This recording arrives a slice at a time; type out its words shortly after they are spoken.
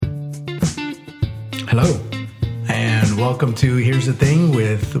Hello, and welcome to Here's the Thing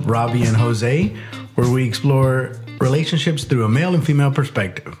with Robbie and Jose, where we explore relationships through a male and female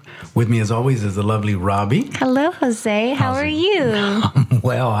perspective. With me, as always, is the lovely Robbie. Hello, Jose. How are you?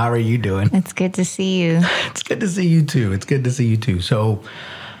 Well, how are you doing? It's good to see you. It's good to see you too. So,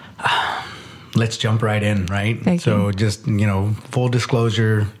 let's jump right in, right? Thank so, you. just, full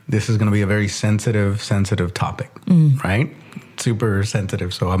disclosure, this is going to be a very sensitive topic, right? Super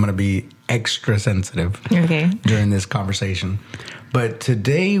sensitive. So, I'm going to be extra sensitive during this conversation. But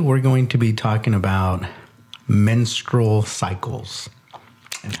today, we're going to be talking about menstrual cycles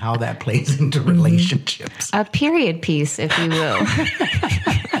and how that plays into relationships. A period piece, if you will.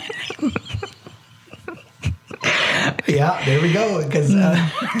 Yeah, there we go. Because,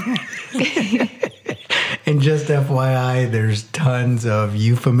 and just FYI, there's tons of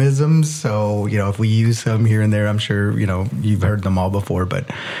euphemisms. So, if we use some here and there, I'm sure, you've heard them all before. But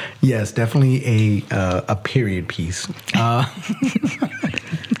yes, definitely a period piece.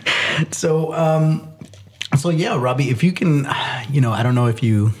 So yeah, Robbie, if you can, I don't know if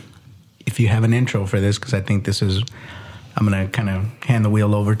you have an intro for this, because I think I'm going to kind of hand the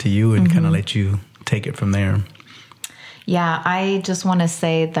wheel over to you and kind of let you take it from there. Yeah, I just want to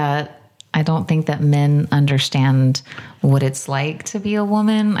say that I don't think that men understand what it's like to be a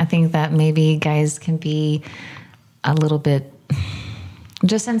woman. I think that maybe guys can be a little bit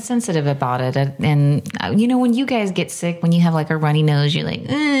just insensitive about it. And, when you guys get sick, when you have like a runny nose, you're like,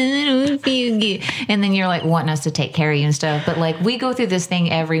 I don't feel good. And then you're like wanting us to take care of you and stuff. But like we go through this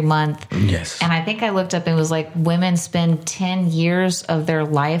thing every month. Yes. And I think I looked up and it was like women spend 10 years of their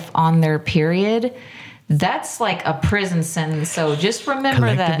life on their period. That's like a prison sentence. So just remember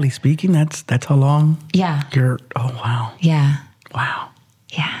that. Collectively speaking, that's how long? Yeah. Oh, wow. Yeah. Wow.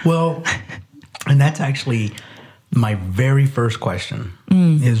 Yeah. Well, and that's actually my very first question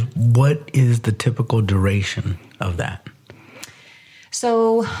is, what is the typical duration of that?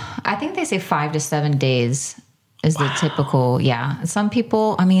 So I think they say 5 to 7 days is the typical. Yeah. Some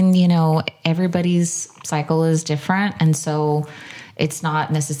people, everybody's cycle is different. And so it's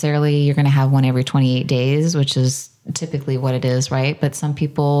not necessarily you're going to have one every 28 days, which is typically what it is, right? But some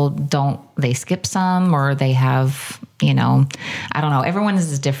people they skip some, or they have, I don't know. Everyone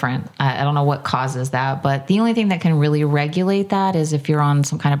is different. I don't know what causes that, but the only thing that can really regulate that is if you're on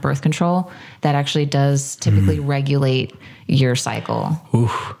some kind of birth control, that actually does typically regulate your cycle.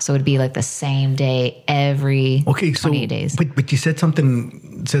 Oof. So it'd be like the same day every 28 days. But you said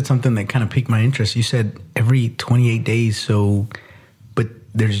something that kind of piqued my interest. You said every 28 days. So, but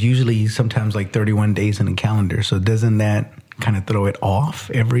there's usually sometimes like 31 days in a calendar. So doesn't that kind of throw it off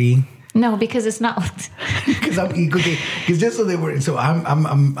every? No, because it's not. Because just so they were. So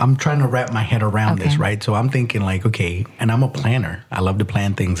I'm trying to wrap my head around this, right? So I'm thinking like, okay, and I'm a planner. I love to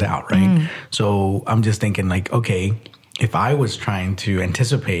plan things out, right? So I'm just thinking like, okay, if I was trying to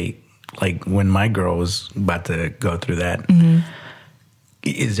anticipate like when my girl was about to go through that,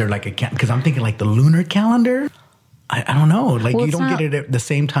 is there like because I'm thinking like the lunar calendar. I don't know. Like you don't get it at the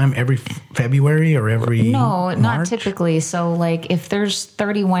same time every February or every No, not March? typically. So like if there's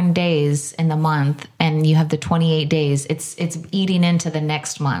 31 days in the month and you have the 28 days, it's eating into the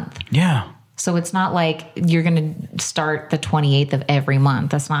next month. Yeah. So it's not like you're going to start the 28th of every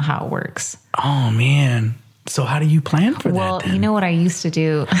month. That's not how it works. Oh, man. So how do you plan for that? Well, you know what I used to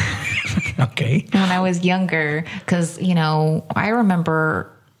do? Okay. When I was younger, because, I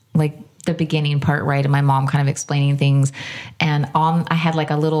remember like the beginning part, right? And my mom kind of explaining things. And I had like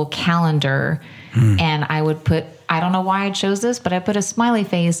a little calendar and I would put, I don't know why I chose this, but I put a smiley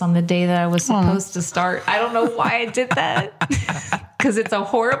face on the day that I was supposed to start. I don't know why I did that. Because it's a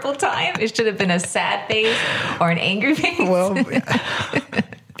horrible time. It should have been a sad face or an angry face. Well,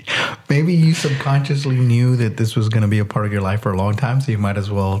 maybe you subconsciously knew that this was going to be a part of your life for a long time, so you might as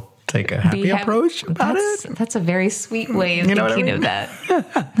well take a happy approach about it. That's a very sweet way of thinking of that.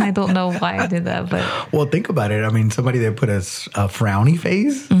 I don't know why I did that, but well, think about it. I mean, somebody that put a frowny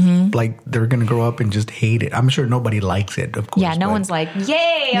face, like they're going to grow up and just hate it. I'm sure nobody likes it, of course. Yeah, no one's like,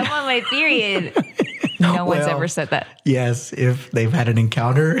 "Yay, I'm on my period." No one's ever said that. Yes, if they've had an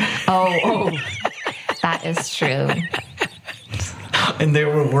encounter. Oh, that is true. And they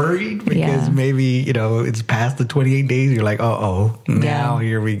were worried because maybe, it's past the 28 days. You're like, now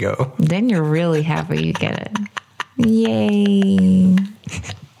here we go. Then you're really happy you get it. Yay.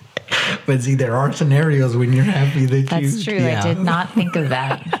 But see, there are scenarios when you're happy that That's true. Yeah. I did not think of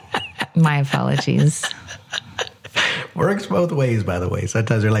that. My apologies. Works both ways, by the way.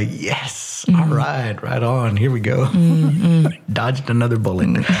 Sometimes they're like, yes, all right on. Here we go. Dodged another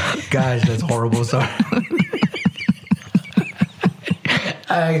bullet. Gosh, that's horrible. Sorry.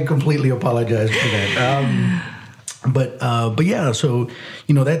 I completely apologize for that. But yeah, so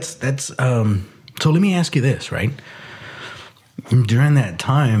that's so let me ask you this, right? During that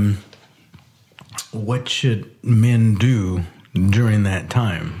time, what should men do during that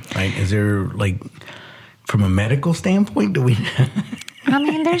time? Right? Is there from a medical standpoint, do we? I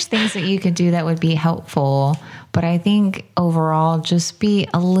mean, there's things that you could do that would be helpful, but I think overall, just be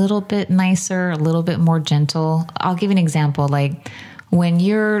a little bit nicer, a little bit more gentle. I'll give you an example. Like when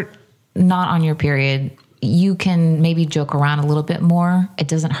you're not on your period, you can maybe joke around a little bit more. It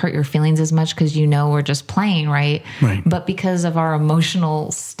doesn't hurt your feelings as much because we're just playing, right? Right. But because of our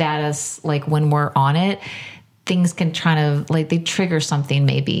emotional status, like when we're on it, things can they trigger something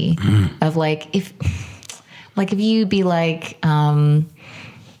maybe of if you be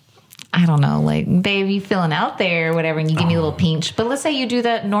I don't know, babe, you feeling out there or whatever, and you give me a little pinch. But let's say you do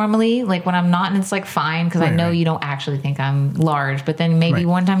that normally, when I'm not, and it's fine, because I know you don't actually think I'm large. But then maybe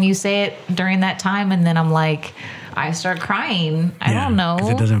one time you say it during that time, and then I'm I start crying. I don't know.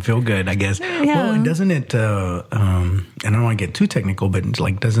 Because it doesn't feel good, I guess. Yeah. Well, and doesn't it, and I don't want to get too technical, but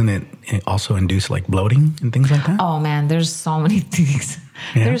doesn't it also induce bloating and things like that? Oh man, there's so many things.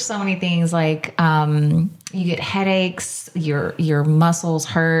 Yeah. There's so many things you get headaches, your muscles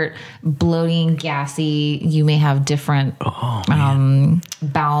hurt, bloating, gassy. You may have different bowel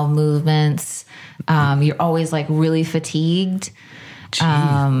movements. You're always really fatigued.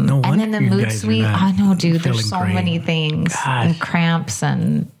 No and then the mood swing. I know, dude. There's so many things. Gosh. And cramps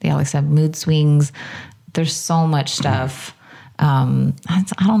and like I said, mood swings. There's so much stuff. I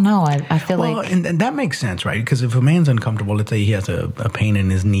don't know. I feel and that makes sense, right? Because if a man's uncomfortable, let's say he has a pain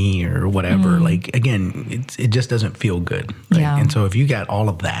in his knee or whatever, again, it just doesn't feel good. Right? Yeah. And so if you got all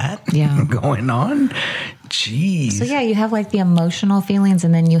of that going on, geez. So yeah, you have the emotional feelings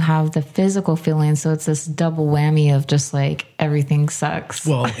and then you have the physical feelings. So it's this double whammy of just everything sucks.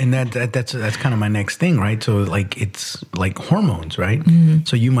 Well, and that's kind of my next thing, right? So it's like hormones, right?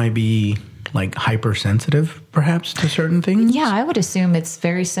 So you might be hypersensitive perhaps to certain things? Yeah, I would assume it's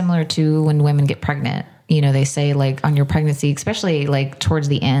very similar to when women get pregnant. They say on your pregnancy, especially towards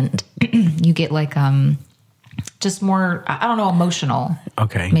the end, you get just more, I don't know, emotional.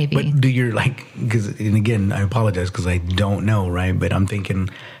 Okay. Maybe. But do your and again, I apologize because I don't know, right? But I'm thinking,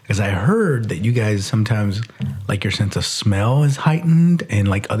 because I heard that you guys sometimes your sense of smell is heightened and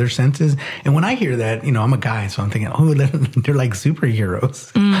other senses. And when I hear that, I'm a guy, so I'm thinking, oh, they're like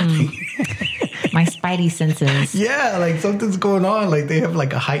superheroes. My spidey senses. Yeah, something's going on. They have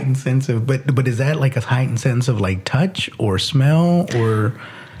a heightened sense of, but is that a heightened sense of touch or smell or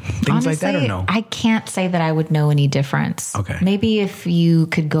things Honestly, like that or no? I can't say that I would know any difference. Okay. Maybe if you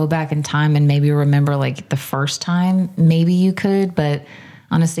could go back in time and maybe remember the first time, maybe you could, but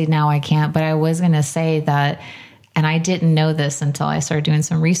honestly now I can't. But I was going to say that, and I didn't know this until I started doing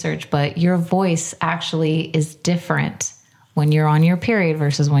some research, but your voice actually is different when you're on your period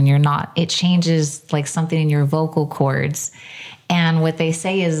versus when you're not. It changes something in your vocal cords. And what they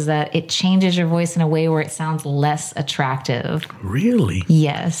say is that it changes your voice in a way where it sounds less attractive. Really?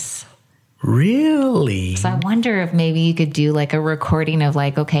 Yes. Really? So I wonder if maybe you could do a recording of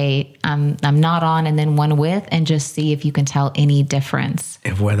okay, I'm not on and then one with, and just see if you can tell any difference.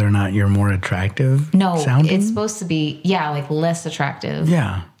 If whether or not you're more attractive? No, sounding? It's supposed to be, less attractive.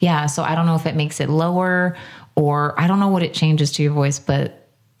 Yeah. Yeah. So I don't know if it makes it lower or I don't know what it changes to your voice, but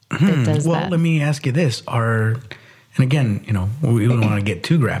it does well, that. let me ask you this. And again, we don't want to get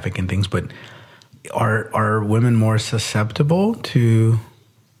too graphic and things, but are women more susceptible to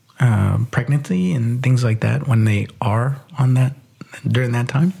pregnancy and things like that when they are on that during that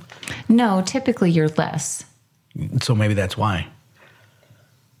time? No, typically you're less. So maybe that's why,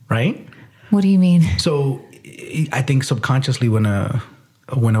 right? What do you mean? So I think subconsciously when a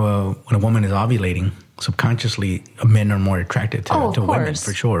woman is ovulating, subconsciously men are more attracted to women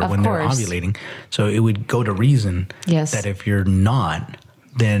for sure when they're ovulating. So it would go to reason that if you're not,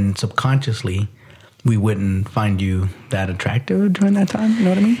 then subconsciously we wouldn't find you that attractive during that time. You know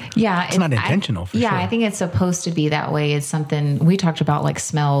what I mean? Yeah. It's not intentional for sure. Yeah, I think it's supposed to be that way. It's something we talked about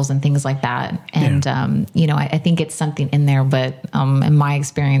smells and things like that. And, I think it's something in there, but in my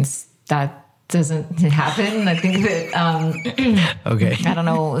experience, that doesn't happen. I think that, okay. I don't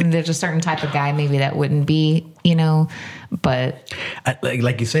know. There's a certain type of guy maybe that wouldn't be, but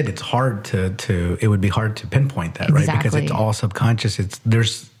like you said, it's hard it would be hard to pinpoint that, right? Because it's all subconscious.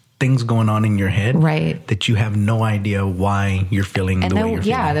 things going on in your head, right, that you have no idea why you're feeling the way you're feeling.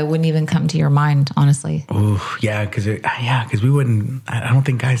 Yeah, that wouldn't even come to your mind, honestly. Ooh, yeah, because we wouldn't. I don't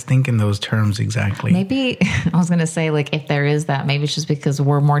think guys think in those terms exactly. Maybe I was gonna say, like, if there is that, maybe it's just because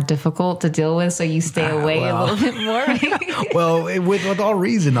we're more difficult to deal with, so you stay away a little bit more. Well, with all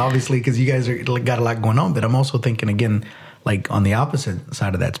reason, obviously, because you guys got a lot going on. But I'm also thinking again, like on the opposite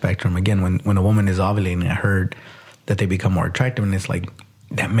side of that spectrum. Again, when a woman is ovulating, I heard that they become more attractive, and it's like,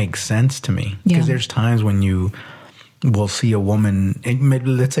 that makes sense to me, because there's times when you will see a woman, and maybe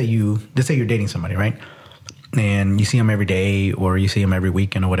let's say you're dating somebody, right? And you see them every day or you see them every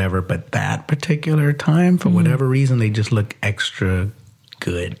weekend or whatever, but that particular time, for whatever reason, they just look extra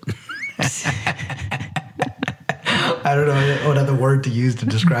good. I don't know what other word to use to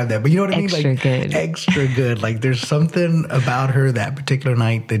describe that, but you know what I mean? Extra like good. Extra good. Like there's something about her that particular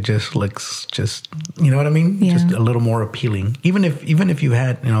night that just looks you know what I mean? Yeah. Just a little more appealing. Even if you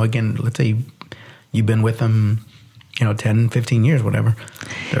had, again, let's say you've been with them, 10, 15 years, whatever.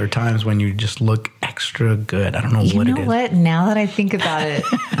 There are times when you just look extra good. I don't know what it is. You know what? Now that I think about it,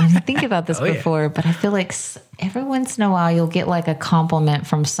 I didn't think about this before, but I feel like every once in a while you'll get like a compliment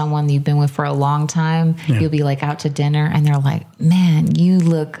from someone you've been with for a long time. Yeah. You'll be like out to dinner and they're like, man, you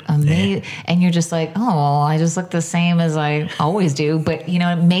look amazing. Yeah. And you're just like, oh, well, I just look the same as I always do. But,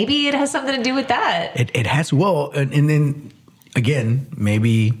 maybe it has something to do with that. It has. Well, and then again,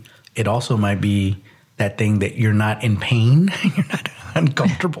 maybe it also might be that thing that you're not in pain, you're not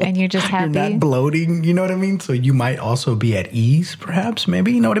uncomfortable, and you're just happy. You're not bloating, you know what I mean? So you might also be at ease, perhaps,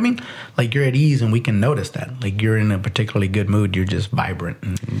 maybe, you know what I mean? Like you're at ease and we can notice that. Like you're in a particularly good mood, you're just vibrant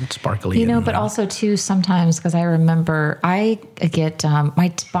and sparkly. But also too, sometimes, because I remember I get,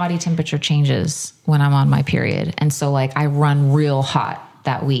 my body temperature changes when I'm on my period. And so like I run real hot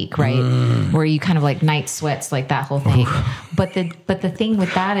that week, right? Where you kind of like night sweats, like that whole thing. But the thing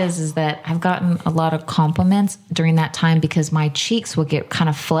with that is that I've gotten a lot of compliments during that time because my cheeks will get kind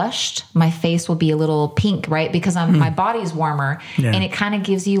of flushed. My face will be a little pink, right? Because my body's warmer and it kind of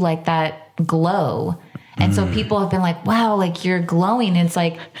gives you like that glow. And so people have been like, wow, like you're glowing. And it's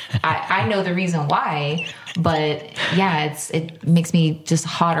like, I know the reason why, but yeah, it makes me just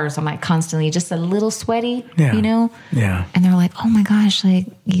hotter. So I'm like constantly just a little sweaty, Yeah. And they're like, oh my gosh, like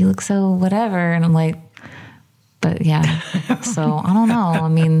you look so whatever. And I'm like, but yeah, so I don't know. I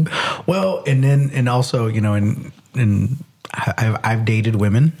mean, well, and also, and I've dated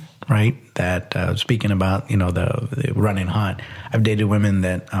women, right? That, speaking about, the running hot, I've dated women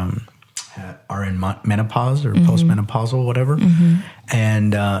that, are in menopause or postmenopausal, whatever.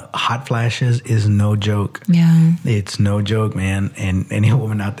 And hot flashes is no joke. Yeah. It's no joke, man. And any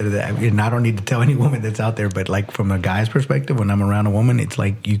woman out there and I don't need to tell any woman that's out there, but like from a guy's perspective, when I'm around a woman, it's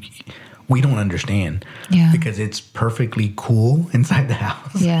like we don't understand. Yeah. Because it's perfectly cool inside the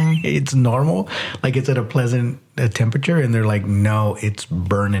house. Yeah. It's normal. Like it's at a pleasant temperature and they're like, no, it's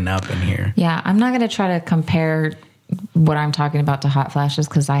burning up in here. Yeah. I'm not going to try to compare what I'm talking about to hot flashes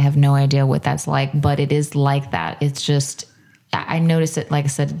because I have no idea what that's like, but it is like that. It's just, I notice it, like I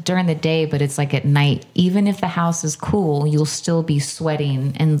said, during the day, but it's like at night. Even if the house is cool, you'll still be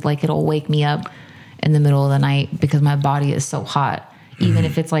sweating and like it'll wake me up in the middle of the night because my body is so hot. Even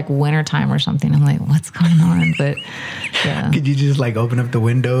if it's like wintertime or something, I'm like, what's going on? But yeah. Could you just like open up the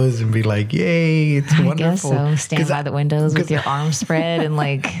windows and be like, yay, it's wonderful? I guess so. Stand by the windows with your arms spread and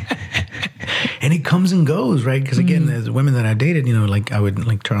like... And it comes and goes, right? Because again, as women that I dated, like I would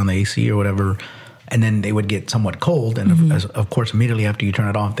like turn on the AC or whatever, and then they would get somewhat cold. And of course, immediately after you turn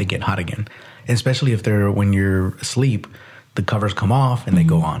it off, they get hot again. And especially if when you're asleep, the covers come off and they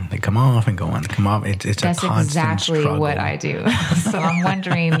go on. They come off and go on. They come off. It's That's a constant exactly struggle. What I do. So I'm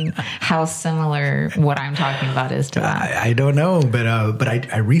wondering how similar what I'm talking about is to that. I don't know, but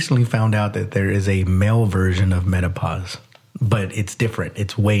I recently found out that there is a male version of menopause. But it's different.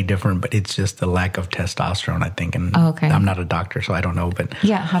 It's way different, but it's just the lack of testosterone, I think. And okay. I'm not a doctor, so I don't know. But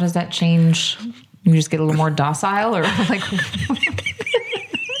yeah, how does that change? You just get a little more docile or like...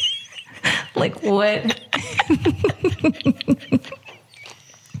 like what?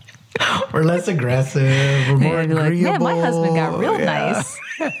 We're less aggressive. We're more agreeable. Like, man, my husband got real nice.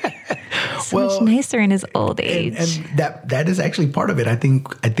 So much nicer in his old age. And that is actually part of it. I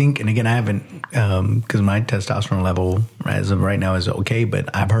think, and again, I haven't, because my testosterone level as of right now is okay,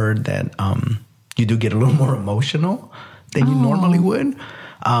 but I've heard that you do get a little more emotional than you normally would.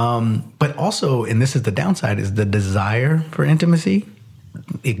 But also, and this is the downside, is the desire for intimacy.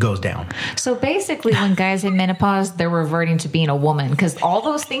 It goes down. So basically, when guys hit menopause, they're reverting to being a woman because all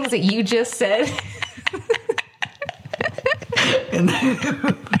those things that you just said.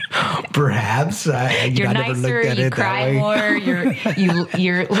 Perhaps you're I nicer, never looked at you it cry that way. more,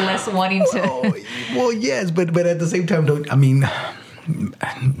 you're less wanting to. Well, yes, but at the same time,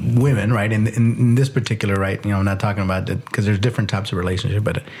 women, right? In this particular, right? I'm not talking about that because there's different types of relationship,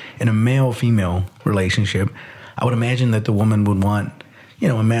 but in a male-female relationship, I would imagine that the woman would want,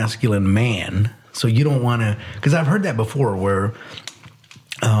 a masculine man. So you don't want to, because I've heard that before, where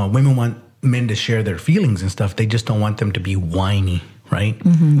women want men to share their feelings and stuff. They just don't want them to be whiny, right?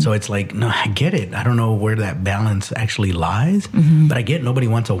 Mm-hmm. So it's like, no, I get it. I don't know where that balance actually lies, but I get nobody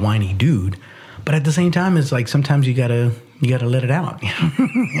wants a whiny dude. But at the same time, it's like sometimes you gotta let it out.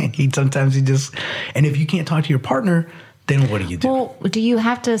 Sometimes you just, and if you can't talk to your partner, then what do you do? Well, do you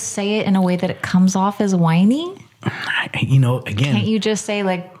have to say it in a way that it comes off as whiny? Again, can't you just say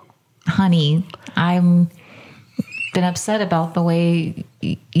like, honey, I'm been upset about the way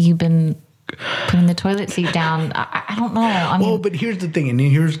you've been putting the toilet seat down. I don't know. Well, but here's the thing, and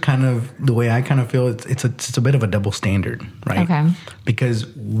here's kind of the way I kind of feel. It's a bit of a double standard, right? Okay. Because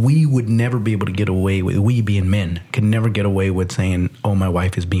we would never be able to get away with, we being men, could never get away with saying, "Oh, my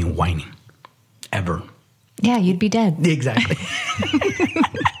wife is being whiny," ever. Yeah, you'd be dead. Exactly.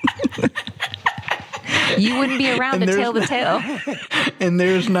 You wouldn't be around to tell the tale. And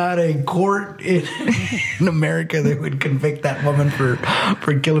there's not a court in America that would convict that woman for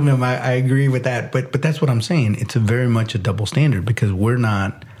killing him. I agree with that. But that's what I'm saying. It's very much a double standard because we're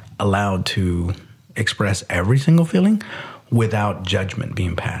not allowed to express every single feeling without judgment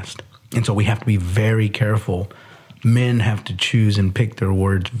being passed. And so we have to be very careful. Men have to choose and pick their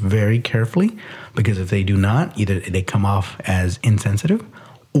words very carefully because if they do not, either they come off as insensitive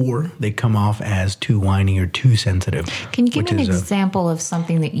or they come off as too whiny or too sensitive. Can you give me an example of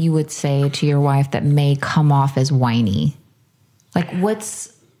something that you would say to your wife that may come off as whiny? Like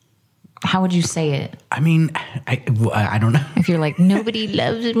how would you say it? I mean, I don't know. If you're like, nobody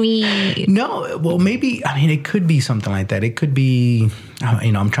loves me. No, well, maybe, it could be something like that. It could be,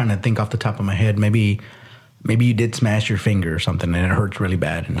 I'm trying to think off the top of my head. Maybe you did smash your finger or something and it hurts really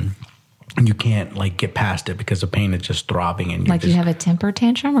bad and you can't get past it because the pain is just throbbing. And you have a temper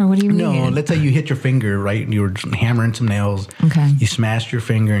tantrum or what do you mean? No, let's say you hit your finger, right? And you were hammering some nails. Okay. You smashed your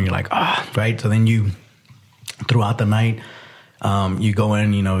finger and you're like, right? So then you, throughout the night, you go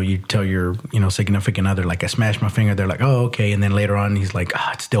in, you tell your, significant other, like, I smashed my finger. They're like, oh, okay. And then later on, he's like,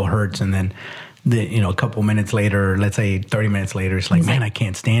 it still hurts. And then, a couple minutes later, let's say 30 minutes later, it's like, man, I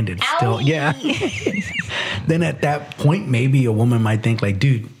can't stand it. It's still, yeah. Then at that point, maybe a woman might think like,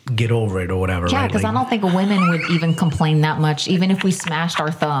 dude, get over it or whatever. Yeah, right? because I don't think women would even complain that much, even if we smashed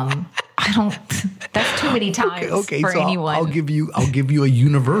our thumb. That's too many times for so anyone. I'll give you a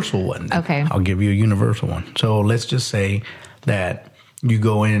universal one. Then. Okay. I'll give you a universal one. So let's just say that you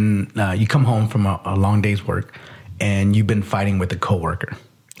go in, you come home from a long day's work and you've been fighting with a coworker.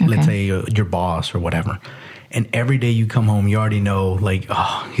 Okay. Let's say your boss or whatever. And every day you come home, you already know, like,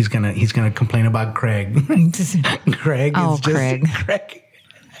 he's gonna complain about Craig. Craig is just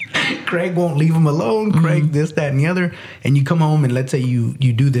Craig won't leave him alone. Craig, this, that, and the other. And you come home and let's say you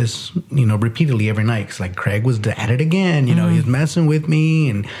do this, repeatedly every night. It's like Craig was at it again. He's messing with me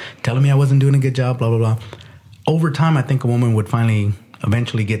and telling me I wasn't doing a good job. Blah blah blah. Over time, I think a woman would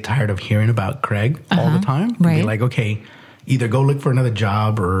eventually get tired of hearing about Craig all the time. Right. Be like, okay, either go look for another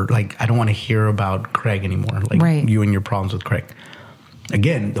job or I don't want to hear about Craig anymore. You and your problems with Craig.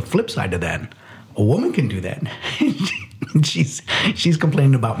 Again, the flip side of that, a woman can do that. She's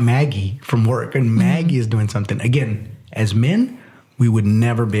complaining about Maggie from work and Maggie is doing something. Again, as men, we would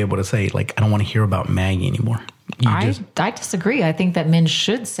never be able to say I don't want to hear about Maggie anymore. I disagree. I think that men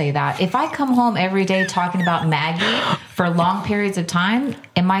should say that. If I come home every day talking about Maggie for long periods of time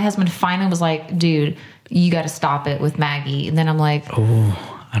and my husband finally was like, dude, you got to stop it with Maggie. And then I'm like,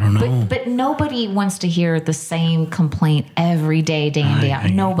 I don't know. But nobody wants to hear the same complaint every day, day in, day out.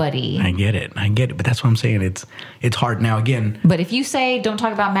 Nobody. I get it. But that's what I'm saying. It's hard now again. But if you say, don't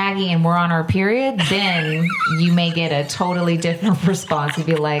talk about Maggie and we're on our period, then you may get a totally different response. You'd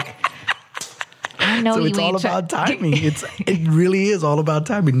be like, I know so you it's ain't all about timing. It really is all about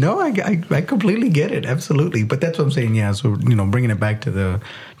timing. No, I completely get it. Absolutely. But that's what I'm saying. Yeah. So, bringing it back to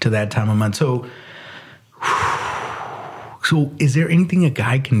that time of month. So is there anything a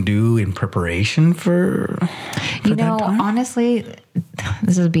guy can do in preparation for that time? Honestly,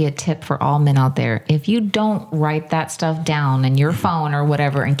 this would be a tip for all men out there. If you don't write that stuff down in your phone or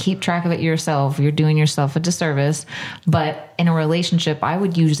whatever and keep track of it yourself, you're doing yourself a disservice. But in a relationship, I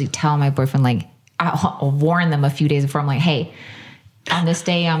would usually tell my boyfriend, I'll warn them a few days before. I'm like, hey, on this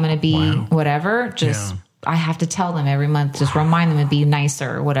day, I'm going to be whatever. Just I have to tell them every month, just remind them to be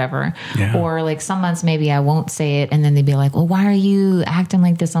nicer or whatever. Yeah. Or like some months maybe I won't say it, and then they'd be like, well, why are you acting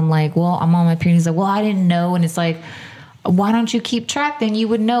like this? I'm like, well, I'm on my period. He's like, well, I didn't know. And it's like, why don't you keep track? Then you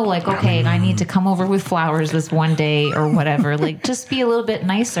would know, like, okay, I need to come over with flowers this one day or whatever. Like, just be a little bit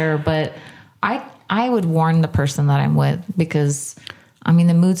nicer. But I would warn the person that I'm with, because I mean,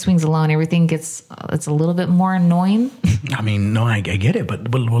 the mood swings alone, everything it's a little bit more annoying. I mean, no, I get it,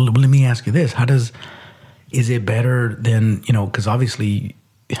 but let me ask you this: is it better than, you know? Because obviously,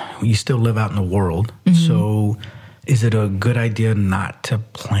 you still live out in the world, so is it a good idea not to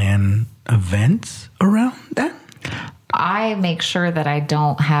plan events around that? I make sure that I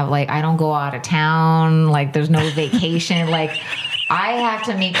don't have, like, I don't go out of town, like there's no vacation, like I have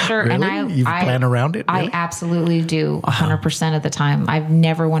to make sure. Really? And You plan around it? Really? I absolutely do 100% of the time. I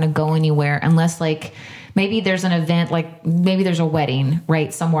never want to go anywhere unless, like, maybe there's an event, like maybe there's a wedding,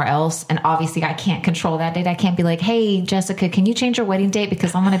 right, somewhere else. And obviously I can't control that date. I can't be like, hey, Jessica, can you change your wedding date?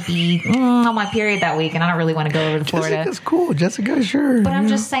 Because I'm going to be on my period that week and I don't really want to go over to Florida. Jessica's cool. Jessica, sure. But I'm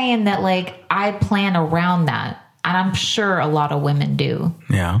just saying that, like, I plan around that. And I'm sure a lot of women do.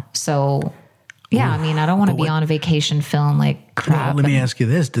 Yeah. So, yeah, I mean, I don't want to be on a vacation feeling like crap. Well, let me ask you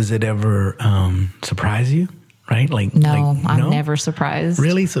this. Does it ever surprise you? Right? Like, no, like, I'm never surprised.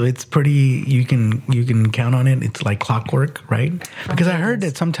 Really? So it's pretty, you can count on it. It's like clockwork, right? Because I heard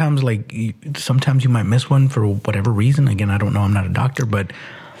that sometimes, like, sometimes you might miss one for whatever reason. Again, I don't know. I'm not a doctor, but,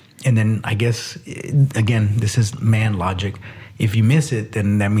 and then I guess, again, this is man logic. If you miss it,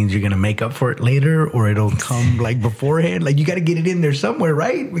 then that means you're going to make up for it later, or it'll come like beforehand. Like, you got to get it in there somewhere,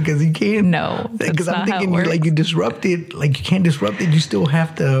 right? Because you can't. No, because I'm thinking you disrupt it. Like, you can't disrupt it. You still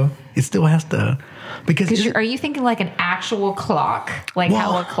have to. It still has to. Because are you thinking like an actual clock, like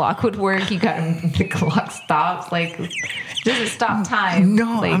how a clock would work? You got the clock stops. Like, does it stop time?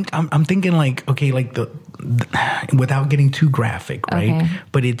 No, like, I'm thinking like, okay, like the without getting too graphic, right? Okay.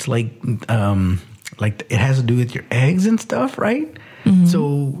 But it's like it has to do with your eggs and stuff, right? Mm-hmm.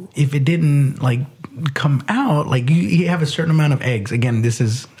 So if it didn't like come out, like you have a certain amount of eggs. Again,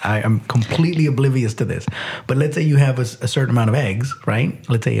 I'm completely oblivious to this, but let's say you have a certain amount of eggs, right?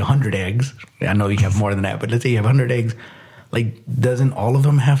 Let's say 100 eggs. I know you have more than that, but let's say you have 100 eggs. Like, doesn't all of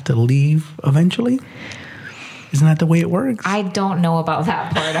them have to leave eventually? Isn't that the way it works? I don't know about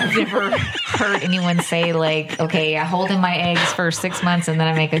that part. I've never heard anyone say, like, okay, I hold in my eggs for 6 months and then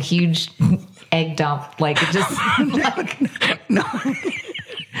I make a huge egg dump. Like, it just... No.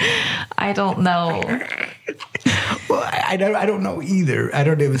 I don't know. Well, I don't know either. I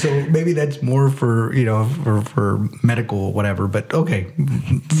don't know. So maybe that's more for, for medical whatever. But okay,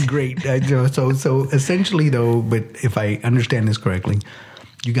 great. So essentially though, but if I understand this correctly,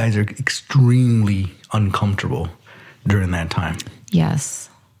 you guys are extremely uncomfortable during that time. Yes.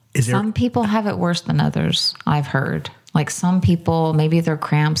 Some people have it worse than others, I've heard. Like, some people, maybe their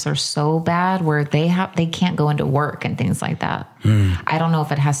cramps are so bad where they can't go into work and things like that. I don't know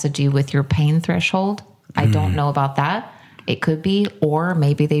if it has to do with your pain threshold. I don't know about that. It could be, or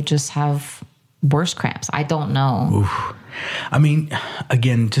maybe they just have worse cramps. I don't know. Oof. I mean,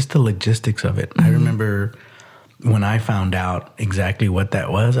 again, just the logistics of it. I remember when I found out exactly what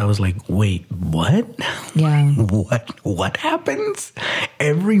that was, I was like, wait, what? Yeah. What happens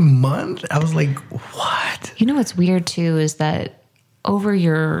every month? I was like, what? You know what's weird too is that over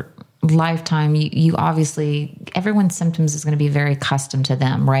your lifetime, you obviously, everyone's symptoms is going to be very custom to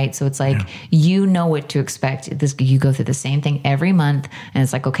them, right? So it's like, you know what to expect. You go through the same thing every month and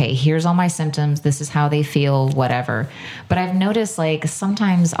it's like, okay, here's all my symptoms. This is how they feel, whatever. But I've noticed, like,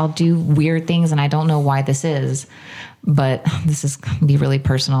 sometimes I'll do weird things and I don't know why this is, but this is going to be really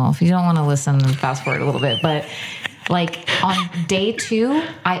personal. If you don't want to listen, then fast forward a little bit. But like on day 2,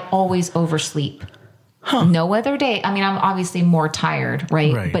 I always oversleep. No other day. I mean, I'm obviously more tired,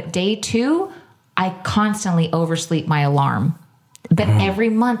 right? But day 2, I constantly oversleep my alarm. But every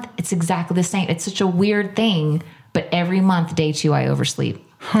month, it's exactly the same. It's such a weird thing. But every month, day 2, I oversleep.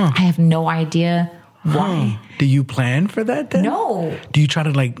 I have no idea why. Do you plan for that then? No. Do you try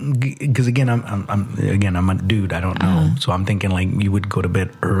to, like, because again, I'm a dude. I don't know. So I'm thinking like you would go to bed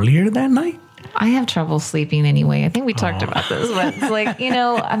earlier that night? I have trouble sleeping anyway. I think we talked about this, but it's like,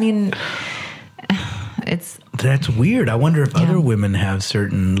 I mean... That's weird. I wonder if other women have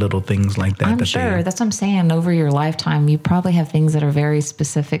certain little things like that. I'm sure. That's what I'm saying. Over your lifetime, you probably have things that are very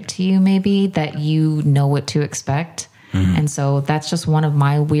specific to you, maybe, that you know what to expect. And so that's just one of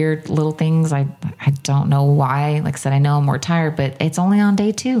my weird little things. I don't know why. Like I said, I know I'm more tired, but it's only on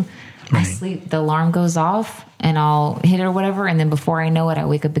day 2. Right. I sleep, the alarm goes off and I'll hit it or whatever. And then before I know it, I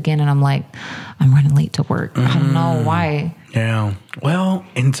wake up again and I'm like, I'm running late to work. I don't know why. Yeah. Well,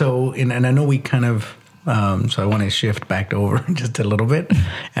 and I know we kind of So I want to shift back over just a little bit.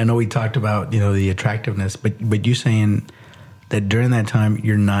 I know we talked about, the attractiveness, but you're saying that during that time,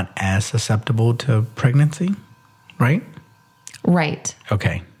 you're not as susceptible to pregnancy, right? Right.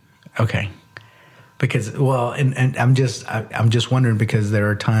 Okay. Because, and I'm just wondering, because there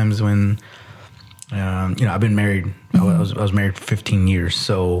are times when, I've been married. I was married for 15 years.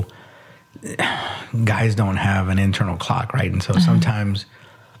 So guys don't have an internal clock, right? And so sometimes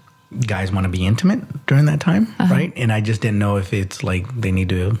guys want to be intimate during that time, right? And I just didn't know if it's like they need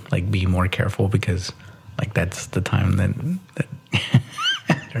to like be more careful, because like that's the time that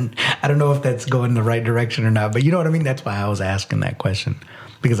I don't know if that's going the right direction or not, but you know what I mean? That's why I was asking that question,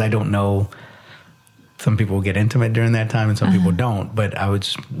 because I don't know. Some people get intimate during that time and some people don't, but I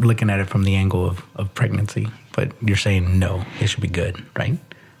was looking at it from the angle of pregnancy. But you're saying no, it should be good, right?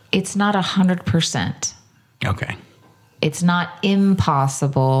 It's not 100%. Okay. It's not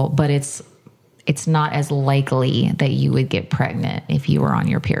impossible, but it's not as likely that you would get pregnant if you were on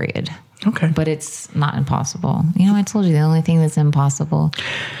your period. Okay. But it's not impossible. I told you the only thing that's impossible,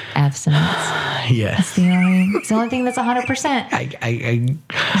 abstinence. Yes. It's the only thing that's 100%.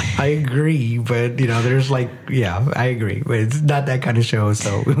 I agree, but there's I agree, but it's not that kind of show,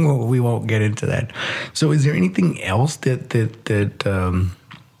 so we won't get into that. So is there anything else that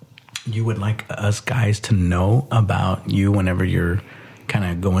you would like us guys to know about you whenever you're kind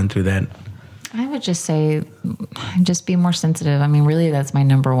of going through that? I would just say, just be more sensitive. I mean, really, that's my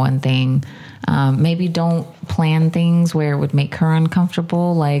number one thing. Maybe don't plan things where it would make her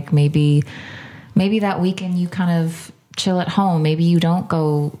uncomfortable. Like maybe that weekend you kind of chill at home. Maybe you don't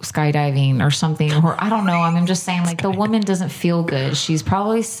go skydiving or something. Or I don't know. I'm just saying, like, the woman doesn't feel good. She's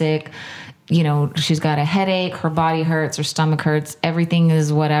probably sick. She's got a headache, her body hurts, her stomach hurts, everything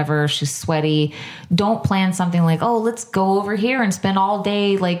is whatever. She's sweaty. Don't plan something like, oh, let's go over here and spend all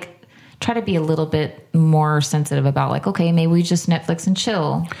day. Like, try to be a little bit more sensitive about, like, okay, maybe we just Netflix and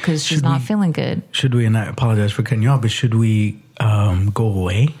chill because she's not feeling good. Should we, and I apologize for cutting you off, but should we go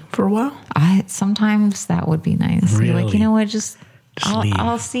away for a while? Sometimes that would be nice. Really? You're like, you know what,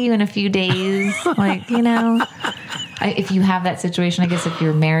 I'll see you in a few days. Like, if you have that situation, I guess if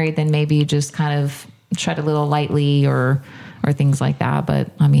you're married, then maybe you just kind of tread a little lightly or things like that. But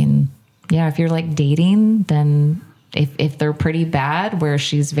I mean, yeah, if you're like dating, then if they're pretty bad, where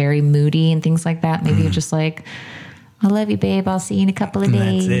she's very moody and things like that, maybe you're just like, I love you, babe. I'll see you in a couple of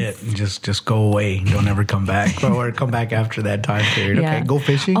days. That's it. Just go away. Don't ever come back, or come back after that time period. Yeah. Okay, go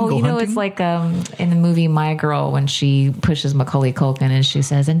fishing. Oh, go hunting. It's like in the movie My Girl, when she pushes Macaulay Culkin and she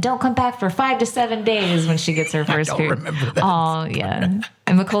says, "And don't come back for 5 to 7 days," when she gets her first period. I don't remember that. Oh yeah.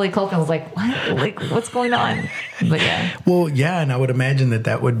 And Macaulay Culkin was like, "What? Like, what's going on?" But yeah. Well, yeah, and I would imagine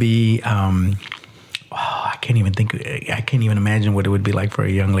that would be. I can't even imagine what it would be like for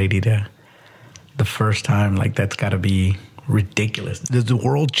a young lady to. The first time, like, that's got to be ridiculous. Does the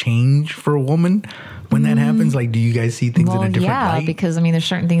world change for a woman when that happens? Like, do you guys see things in a different light? Yeah, because I mean, there's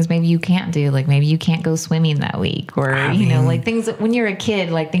certain things maybe you can't do. Like, maybe you can't go swimming that week, or like things that, when you're a kid,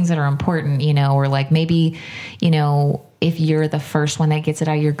 like things that are important, or like maybe, if you're the first one that gets it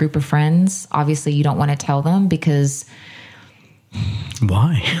out of your group of friends, obviously you don't want to tell them because.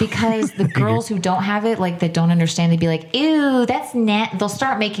 Why? Because the girls who don't have it, like, that don't understand, they'd be like, ew, that's they'll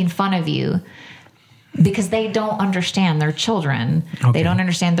start making fun of you. Because they don't understand. They're children. Okay. They don't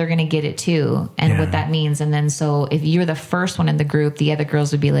understand they're going to get it too, and what that means. And then so if you're the first one in the group, the other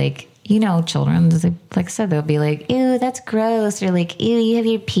girls would be like, children, like I said, they'll be like, ew, that's gross. Or like, ew, you have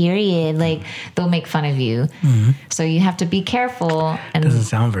your period. Like, they'll make fun of you. Mm-hmm. So you have to be careful. And doesn't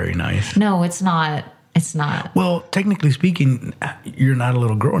sound very nice. No, it's not. It's not. Well, technically speaking, you're not a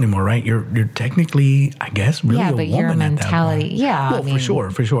little girl anymore, right? You're technically, I guess, really a woman. Yeah, but your mentality, yeah. Well,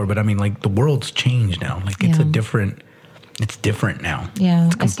 for sure. But I mean, like, the world's changed now. Like, it's it's different now. Yeah,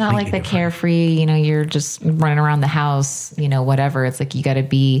 it's not like the carefree, you're just running around the house, whatever. It's like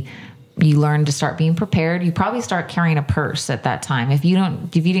you learn to start being prepared. You probably start carrying a purse at that time. If you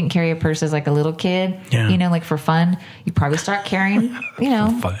didn't carry a purse as like a little kid, like for fun, you probably start carrying,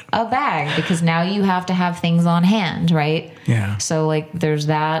 a bag, because now you have to have things on hand, right? Yeah. So like there's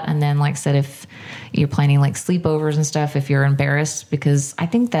that. And then, like I said, if you're planning like sleepovers and stuff, if you're embarrassed, because I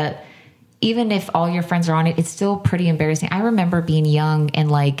think that even if all your friends are on it, it's still pretty embarrassing. I remember being young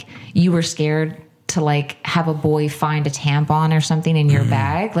and like you were scared to like have a boy find a tampon or something in your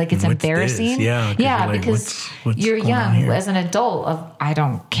bag. Like it's What's embarrassing. this? Yeah, yeah, like, because what's you're going on young here? as an adult. I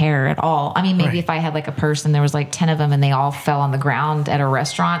don't care at all. I mean, maybe Right. if I had like a person, there was like 10 of them and they all fell on the ground at a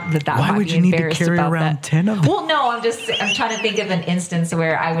restaurant, that Why might would be you need to embarrassed carry about around that. 10 of them? Well, no, I'm trying to think of an instance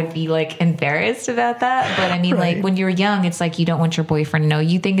where I would be like embarrassed about that. But I mean, Right. like when you're young, it's like you don't want your boyfriend to know.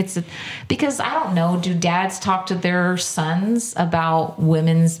 You think because I don't know, do dads talk to their sons about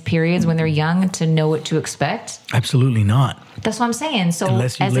women's periods when they're young to know what to expect? Absolutely not. That's what I'm saying. So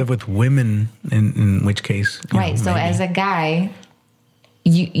Unless you live with women, in which case, right. So maybe. as a guy,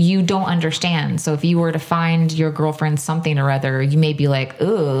 you don't understand. So if you were to find your girlfriend something or other, you may be like,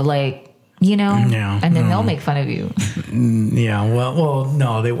 "Ooh, like." Yeah, and then they'll make fun of you. Yeah, well,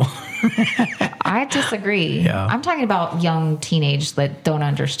 no, they won't. I disagree. Yeah. I'm talking about young teenage that don't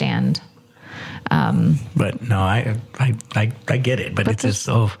understand. But no, I get it. But it's just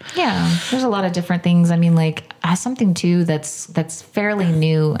Yeah, there's a lot of different things. I mean, like something too that's fairly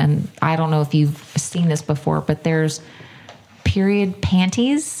new, and I don't know if you've seen this before, but there's period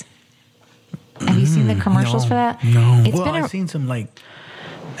panties. Have you seen the commercials for that? No. It's Well, been I've seen some like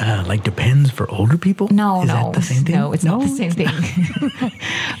Depends for older people. No, Is no, that the same thing? No, it's not the same thing.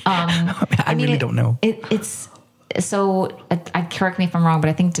 I really don't know. It's so. I correct me if I'm wrong, but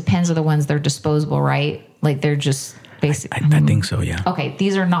I think Depends are the ones, they're disposable, right? Like they're just basic. I think so. Yeah. Okay,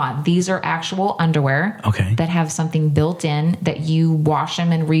 these are not. These are actual underwear. Okay. That have something built in that you wash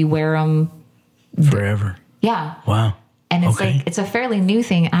them and rewear them. Forever. Yeah. Wow. And it's Okay. like, it's a fairly new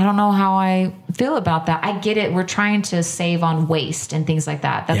thing. I don't know how I feel about that. I get it. We're trying to save on waste and things like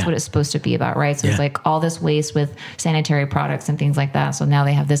that. That's Yeah. what it's supposed to be about, right? So Yeah. it's like all this waste with sanitary products and things like that. So now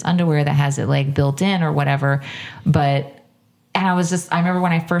they have this underwear that has it like built in or whatever. And I remember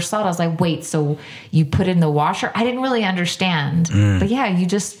when I first saw it, I was like, wait, so you put it in the washer? I didn't really understand. But yeah, you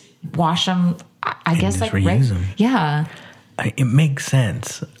just wash them, I guess, just like, reuse them. Yeah. It makes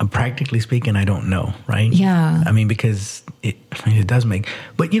sense. Practically speaking, I don't know, right? Yeah. I mean, because it does make,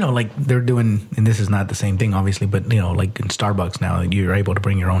 but like they're doing, and this is not the same thing, obviously, but like in Starbucks now, you're able to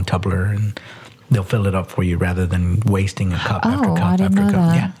bring your own tumbler and they'll fill it up for you rather than wasting a cup after Oh, cup I didn't after know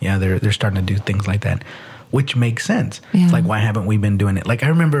cup. that. Yeah, they're starting to do things like that, which makes sense. Yeah. It's like, why haven't we been doing it? Like I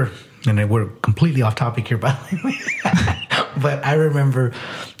remember, and we're completely off topic here, by the way, but I remember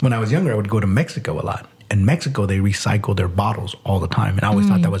when I was younger, I would go to Mexico a lot. In Mexico, they recycle their bottles all the time. And I always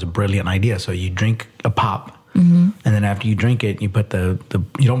thought that was a brilliant idea. So you drink a pop, and then after you drink it, you put you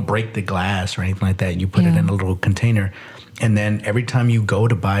don't break the glass or anything like that. You put it in a little container. And then every time you go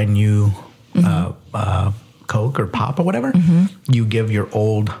to buy new Coke or pop or whatever, you give your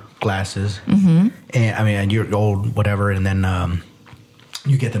old glasses, and your old whatever, and then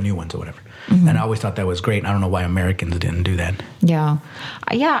you get the new ones or whatever. And I always thought that was great. I don't know why Americans didn't do that. Yeah.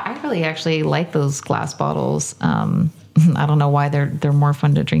 I really actually like those glass bottles. I don't know why they're more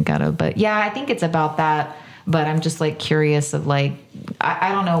fun to drink out of, but yeah, I think it's about that. But I'm just like curious of like,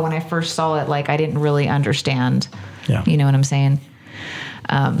 I don't know, when I first saw it, like I didn't really understand. Yeah. You know what I'm saying?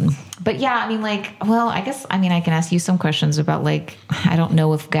 But yeah, I mean, like, well, I guess, I mean, I can ask you some questions about like, I don't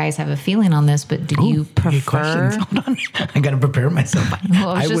know if guys have a feeling on this, but do you prefer? Hold on. I got to prepare myself. Well,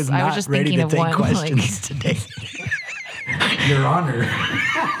 I was not just ready thinking to of take one, questions today. Your Honor.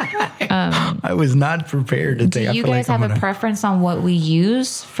 I was not prepared to take. Do you guys have a preference on what we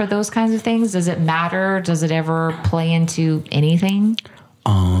use for those kinds of things? Does it matter? Does it ever play into anything?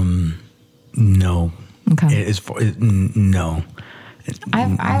 No. Okay. No.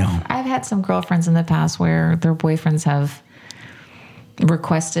 I've had some girlfriends in the past where their boyfriends have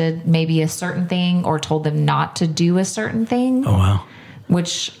requested maybe a certain thing or told them not to do a certain thing. Oh wow.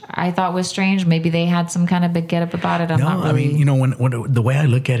 Which I thought was strange. Maybe they had some kind of big get up about it. I'm not really. I mean, when the way I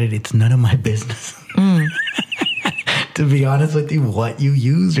look at it, it's none of my business. To be honest with you, what you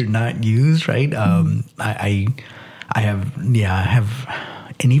use or not use, right? I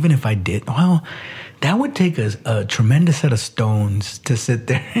have, and even if I did, well, that would take a tremendous set of stones to sit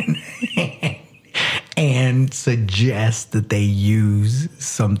there and suggest that they use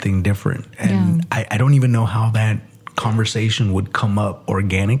something different. And I don't even know how that conversation would come up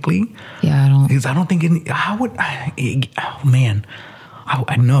organically. Yeah, I don't. Because I don't think I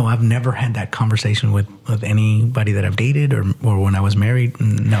know I've never had that conversation with anybody that I've dated or when I was married.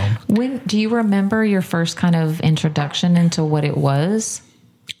 No. Do you remember your first kind of introduction into what it was?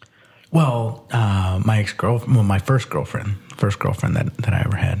 Well, my first girlfriend that I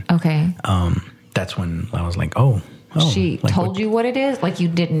ever had. Okay. That's when I was like, oh. She like told you what it is? Like you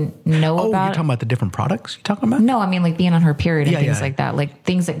didn't know about you're talking about the different products you're talking about? No, I mean like being on her period and things yeah. like that. Like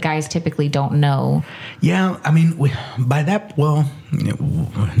things that guys typically don't know. Yeah, I mean, by that, well,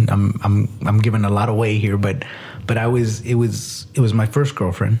 I'm giving a lot away here, but it was my first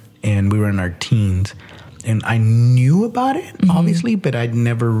girlfriend, and we were in our teens, and I knew about it, obviously, but I'd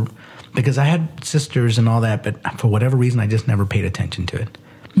never, because I had sisters and all that, but for whatever reason, I just never paid attention to it.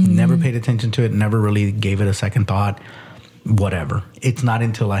 Never paid attention to it, never really gave it a second thought, whatever. It's not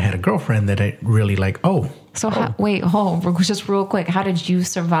until I had a girlfriend that I really wait, hold on, just real quick. How did you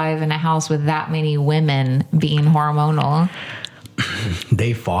survive in a house with that many women being hormonal?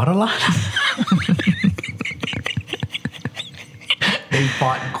 They fought a lot. They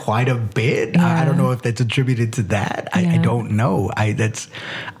fought quite a bit. I don't know if that's attributed to that. I don't know.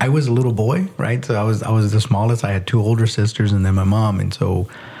 I was a little boy, right? So I was the smallest. I had 2 older sisters and then my mom, and so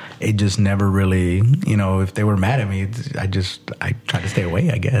it just never really, if they were mad at me, I try to stay away,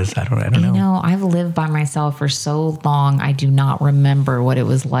 I guess. I don't know. I've lived by myself for so long. I do not remember what it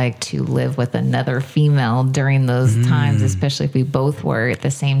was like to live with another female during those times, especially if we both were at the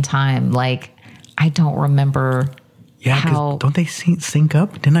same time. Like, I don't remember. Yeah, because don't they sync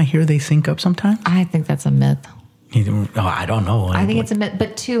up? Didn't I hear they sync up sometimes? I think that's a myth. Oh, I don't know. I think it's a myth.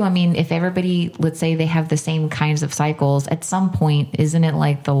 But too, I mean, if everybody, let's say they have the same kinds of cycles, at some point, isn't it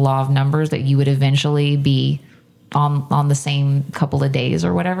like the law of numbers that you would eventually be on the same couple of days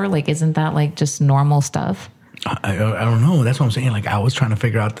or whatever? Like, isn't that like just normal stuff? I don't know. That's what I'm saying. Like, I was trying to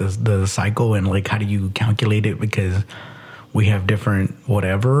figure out the cycle and like, how do you calculate it? Because we have different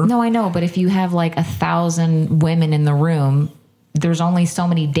whatever. No, I know. But if you have like 1,000 women in the room, there's only so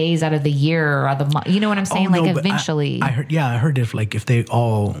many days out of the year or the month. You know what I'm saying? Eventually. I heard if they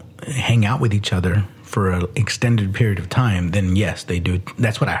all hang out with each other for an extended period of time, then yes, they do.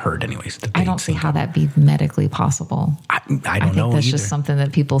 That's what I heard anyways. I don't see how that'd be medically possible. I don't know I think that's either. Just something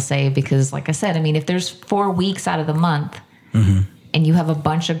that people say because, like I said, I mean, if there's 4 weeks out of the month, and you have a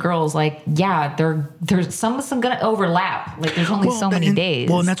bunch of girls, like, yeah, there's some going to overlap. Like, there's only so many days.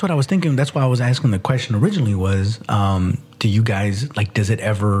 Well, and that's what I was thinking. That's why I was asking the question originally was, do you guys, like, does it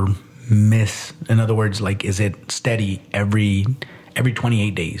ever miss? In other words, like, is it steady every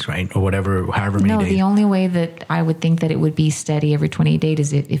 28 days, right? Or whatever, however many days? No, the only way that I would think that it would be steady every 28 days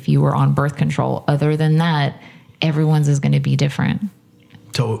is if you were on birth control. Other than that, everyone's is going to be different.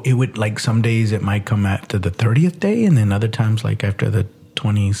 So it would, like, some days it might come after the 30th day, and then other times, like, after the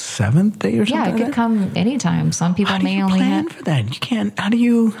 27th day or something. Yeah, it could come anytime. Some people may only plan for that. You can't. How do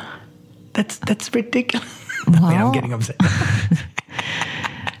you? That's ridiculous. Well, I'm getting upset.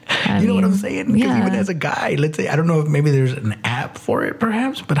 You know what I'm saying? Because even as a guy, let's say, I don't know if maybe there's an app for it,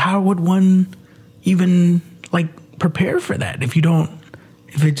 perhaps, but how would one even like prepare for that if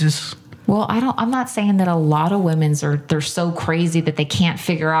it just. Well, I'm not saying that a lot of they're so crazy that they can't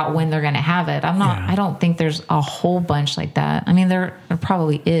figure out when they're going to have it. I don't think there's a whole bunch like that. I mean, there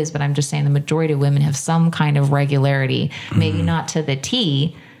probably is, but I'm just saying the majority of women have some kind of regularity, maybe not to the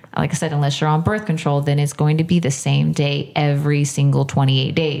T. Like I said, unless you're on birth control, then it's going to be the same day every single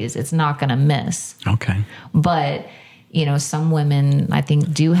 28 days. It's not going to miss. Okay. But, some women I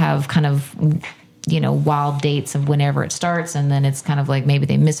think do have kind of, wild dates of whenever it starts. And then it's kind of like maybe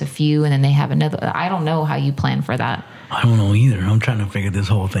they miss a few and then they have another. I don't know how you plan for that. I don't know either. I'm trying to figure this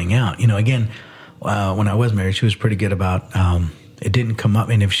whole thing out. Again, when I was married, she was pretty good about it didn't come up.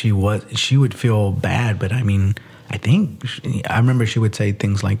 And if she would feel bad. But I mean, I remember she would say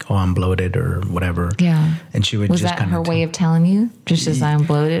things like, "Oh, I'm bloated" or whatever. Yeah. And she would was just that her way of telling you, just as I'm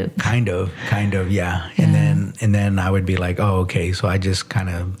bloated? Kind of, yeah. And then I would be like, "Oh, okay." So I just kind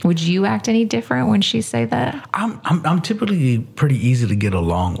of. Would you act any different when she say that? I'm typically pretty easy to get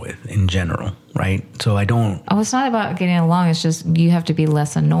along with in general, right? So I don't. Oh, it's not about getting along. It's just you have to be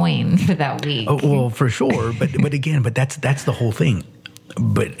less annoying for that week. Oh, well, for sure. But again, that's the whole thing.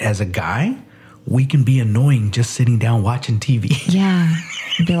 But as a guy, we can be annoying just sitting down watching TV. Yeah.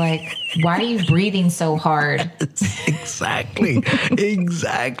 Be like, why are you breathing so hard? Exactly.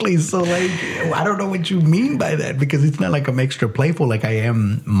 So, like, I don't know what you mean by that because it's not like I'm extra playful. Like, I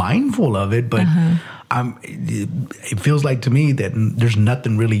am mindful of it, but it feels like to me that there's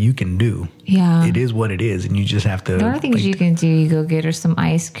nothing really you can do. Yeah. It is what it is, and you just have to. There are things you can do. You go get her some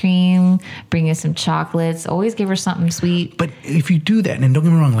ice cream, bring her some chocolates, always give her something sweet. But if you do that, and don't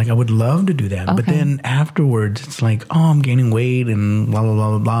get me wrong, like, I would love to do that. Okay. But then afterwards, it's like, oh, I'm gaining weight and blah, blah, blah,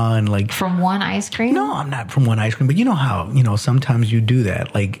 blah, blah. And like. From one ice cream? No, I'm not from one ice cream. But you know how, sometimes you do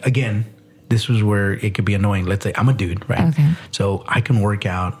that. Like, again, this was where it could be annoying. Let's say I'm a dude, right? Okay. So I can work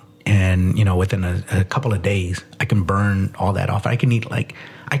out. And, within a couple of days, I can burn all that off. I can eat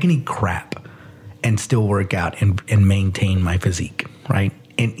crap and still work out and maintain my physique, right?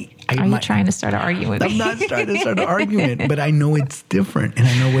 And are you trying to start an argument? I'm not trying to start an argument, but I know it's different. And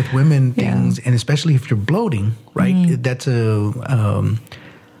I know with women things, and especially if you're bloating, right? That's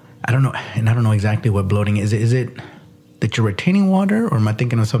I don't know. And I don't know exactly what bloating is. Is it that you're retaining water, or am I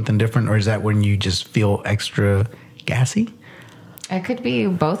thinking of something different? Or is that when you just feel extra gassy? It could be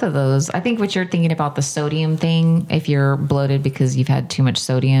both of those. I think what you're thinking about the sodium thing, if you're bloated because you've had too much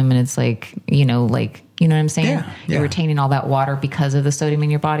sodium and it's like, you know what I'm saying? Yeah. You're retaining all that water because of the sodium in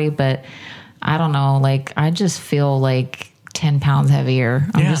your body. But I don't know, like, I just feel like 10 pounds heavier.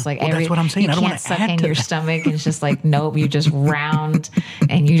 I'm just like, that's what I'm saying. You I don't can't want to suck add in to your that. stomach. And it's just like, nope, you're just round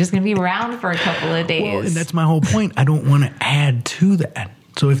and you're just going to be round for a couple of days. Well, and that's my whole point. I don't want to add to that.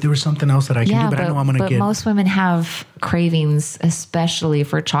 So if there was something else that I can do, but I know I'm going to get... But most women have cravings, especially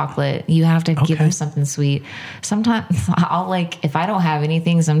for chocolate. You have to give them something sweet. Sometimes I'll like, if I don't have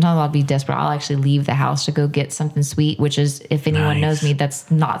anything, sometimes I'll be desperate. I'll actually leave the house to go get something sweet, which is, if anyone knows me, that's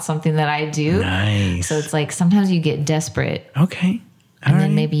not something that I do. Nice. So it's like, sometimes you get desperate. Okay. And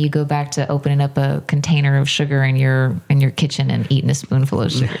then maybe you go back to opening up a container of sugar in your kitchen and eating a spoonful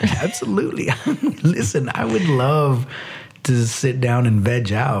of sugar. Absolutely. Listen, I would love to sit down and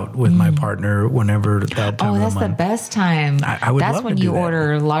veg out with my partner whenever that time. Oh, that's the best time. I would That's love when to do you that.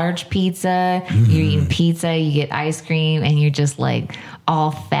 order large pizza, you're eating pizza, you get ice cream, and you're just like all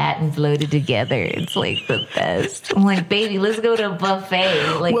fat and bloated together. It's like the best. I'm like, baby, let's go to a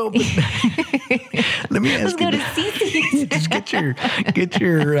buffet. Like, Well, but let me ask let's go you. to CC's. Just get your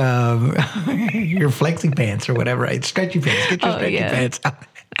flexi pants or whatever, right? Stretchy pants. Get your stretchy pants.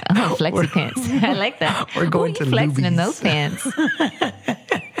 Oh, flexi pants. I like that. We're going Who are to you flexing in Luby's. those pants?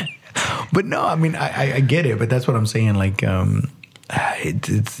 But no, I mean, I get it, but that's what I'm saying. Like,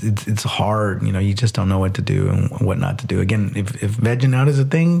 it's hard. You know, you just don't know what to do and what not to do. Again, if vegging out is a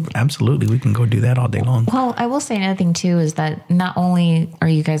thing, absolutely, we can go do that all day long. Well, I will say another thing too is that not only are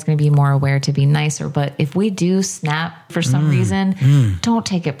you guys going to be more aware to be nicer, but if we do snap for some reason, don't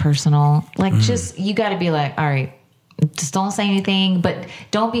take it personal. Like, just, you got to be like, all right, just don't say anything, but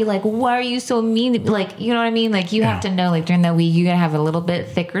don't be like, why are you so mean? Like, you know what I mean? Like, you have to know, like, during that week, you got to have a little bit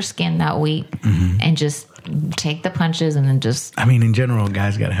thicker skin that week and just take the punches and then just... I mean, in general,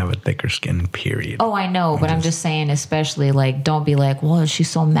 guys got to have a thicker skin, period. Oh, I know, but I'm just saying, especially, like, don't be like, well,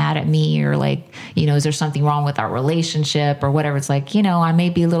 she's so mad at me, or like, you know, is there something wrong with our relationship or whatever? It's like, you know, I may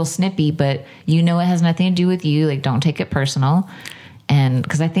be a little snippy, but you know, it has nothing to do with you. Like, don't take it personal. And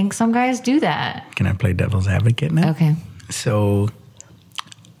because I think some guys do that. Can I play devil's advocate now? Okay. So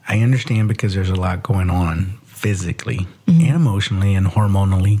I understand, because there's a lot going on physically and emotionally and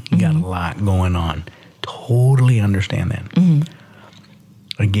hormonally. You got a lot going on. Totally understand that.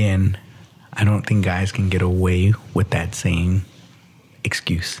 Again, I don't think guys can get away with that same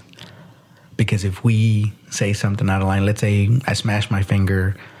excuse. Because if we say something out of line, let's say I smashed my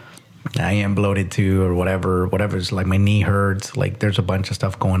finger, I am bloated too, or whatever's like my knee hurts, like there's a bunch of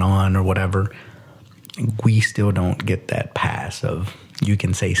stuff going on or whatever, we still don't get that pass of you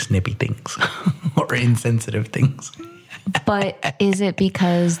can say snippy things or insensitive things. But is it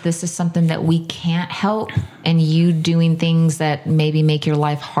because this is something that we can't help, and you doing things that maybe make your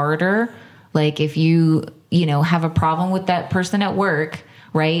life harder? Like, if you have a problem with that person at work,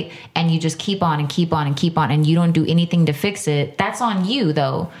 right? And you just keep on and keep on and keep on, and you don't do anything to fix it. That's on you,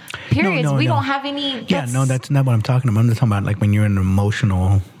 though. Periods. No. We don't have any. That's not what I'm talking about. I'm just talking about like when you're in an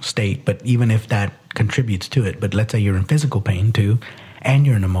emotional state, but even if that contributes to it, but let's say you're in physical pain too, and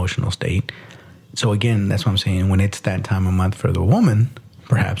you're in an emotional state. So again, that's what I'm saying. When it's that time of month for the woman,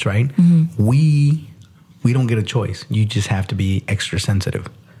 perhaps, right? We don't get a choice. You just have to be extra sensitive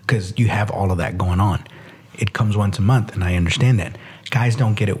because you have all of that going on. It comes once a month, and I understand that. Guys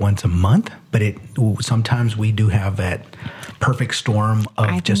don't get it once a month, but sometimes we do have that perfect storm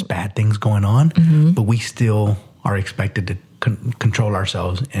of just bad things going on, but we still are expected to control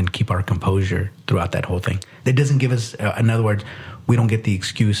ourselves and keep our composure throughout that whole thing. That doesn't give us, in other words, we don't get the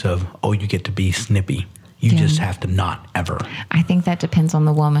excuse of, oh, you get to be snippy. You just have to not ever. I think that depends on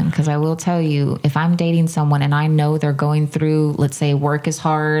the woman, because I will tell you, if I'm dating someone and I know they're going through, let's say work is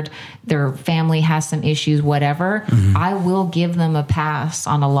hard, their family has some issues, whatever, I will give them a pass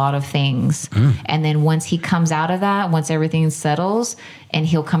on a lot of things. And then once he comes out of that, once everything settles, and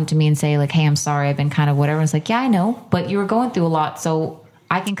he'll come to me and say like, hey, I'm sorry, I've been kind of whatever. It's like, yeah, I know, but you were going through a lot. So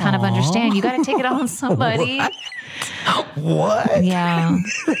I can kind of understand. You got to take it on somebody. What? Yeah.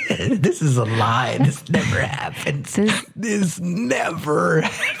 This is a lie. This never happened. This never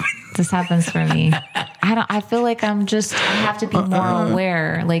happened. This happens for me. I feel like I have to be more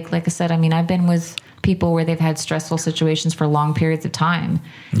aware. Like I said, I mean, I've been with people where they've had stressful situations for long periods of time.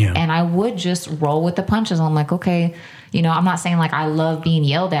 Yeah. And I would just roll with the punches. I'm like, okay, I'm not saying like I love being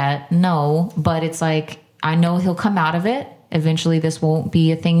yelled at. No, but it's like, I know he'll come out of it. Eventually this won't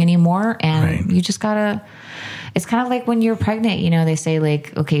be a thing anymore. And you just gotta, it's kind of like when you're pregnant, you know, they say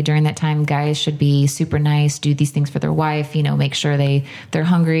like, okay, during that time, guys should be super nice, do these things for their wife, you know, make sure they're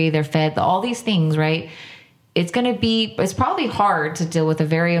hungry, they're fed, all these things, right? It's probably hard to deal with a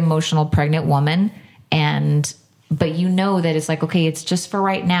very emotional pregnant woman. But you know that it's like, okay, it's just for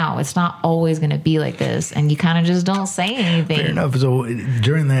right now. It's not always going to be like this. And you kind of just don't say anything. Fair enough. So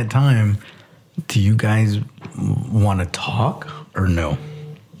during that time, do you guys want to talk or no?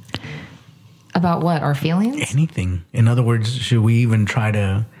 About what? Our feelings? Anything. In other words, should we even try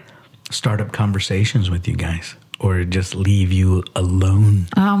to start up conversations with you guys or just leave you alone?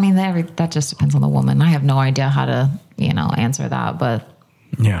 I mean, that just depends on the woman. I have no idea how to, you know, answer that, but.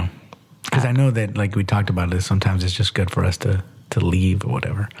 Yeah. Because I know that, like we talked about this, sometimes it's just good for us to leave or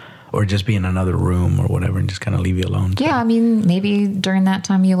whatever, or just be in another room or whatever and just kind of leave you alone. So. Yeah, I mean, maybe during that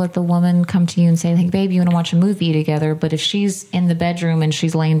time you let the woman come to you and say, hey, babe, you want to watch a movie together? But if she's in the bedroom and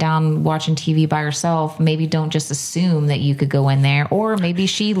she's laying down watching TV by herself, maybe don't just assume that you could go in there. Or maybe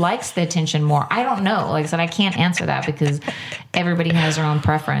she likes the attention more. I don't know. Like I said, I can't answer that because everybody has their own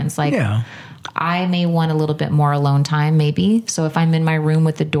preference. Like, yeah. I may want a little bit more alone time, maybe. So if I'm in my room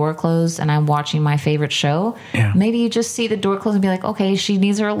with the door closed and I'm watching my favorite show, maybe you just see the door closed and be like, okay, she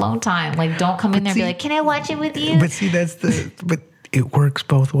needs her alone time. Like, don't come in there and be like, can I watch it with you? But see, but it works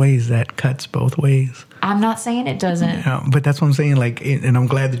both ways. That cuts both ways. I'm not saying it doesn't. Yeah, but that's what I'm saying. Like, and I'm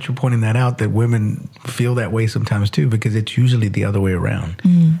glad that you're pointing that out, that women feel that way sometimes too, because it's usually the other way around.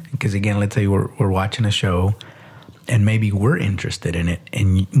 Because again, let's say we're watching a show, and maybe we're interested in it,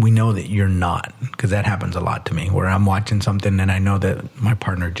 and we know that you're not, because that happens a lot to me, where I'm watching something and I know that my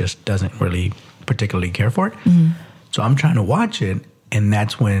partner just doesn't really particularly care for it. So I'm trying to watch it, and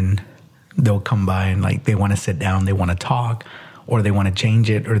that's when they'll come by and like they want to sit down, they want to talk, or they want to change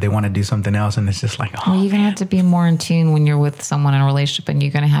it, or they want to do something else, and it's just like, oh. Well, you're going to have to be more in tune when you're with someone in a relationship, and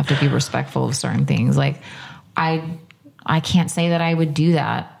you're going to have to be respectful of certain things. Like, I can't say that I would do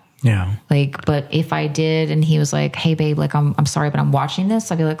that. Yeah. Like, but if I did and he was like, hey, babe, like, I'm sorry, but I'm watching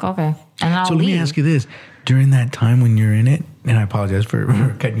this, I'd be like, okay. And I'll So let me ask you this. During that time when you're in it, and I apologize for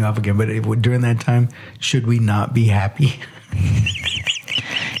cutting you off again, but during that time, should we not be happy?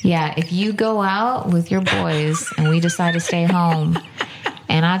 Yeah. If you go out with your boys and we decide to stay home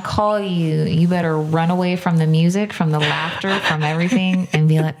and I call you, you better run away from the music, from the laughter, from everything, and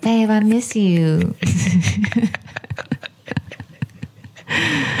be like, babe, I miss you.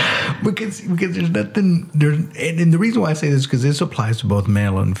 Because there's nothing there, and the reason why I say this is because this applies to both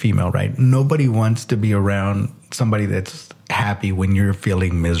male and female, right? Nobody wants to be around somebody that's happy when you're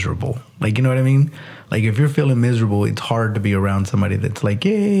feeling miserable. Like, you know what I mean? Like, if you're feeling miserable, it's hard to be around somebody that's like,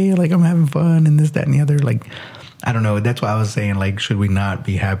 yay, like I'm having fun and this, that, and the other. Like, I don't know. That's why I was saying, like, should we not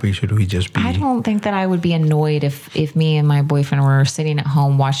be happy? Should we just be? I don't think that I would be annoyed if me and my boyfriend were sitting at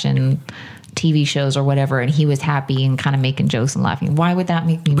home watching TV shows or whatever, and he was happy and kind of making jokes and laughing. Why would that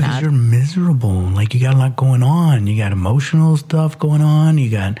make me mad? Because you're miserable. Like, you got a lot going on. You got emotional stuff going on. You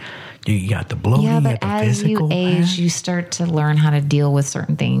got the bloating. Yeah, but you got the as physical. you age, you start to learn how to deal with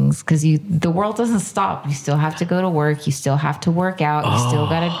certain things because the world doesn't stop. You still have to go to work. You still have to work out. You still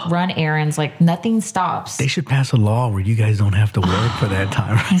got to run errands. Like, nothing stops. They should pass a law where you guys don't have to work for that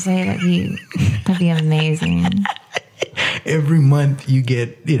time. I say that'd be amazing. Every month you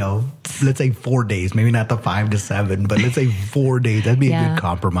get, let's say 4 days, maybe not the 5 to 7, but let's say 4 days. That'd be a good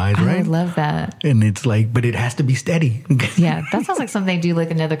compromise, right? I would love that. And it's like, but it has to be steady. Yeah, that sounds like something they do like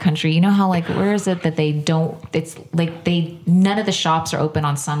another country. You know how, like, where is it that they don't, it's like none of the shops are open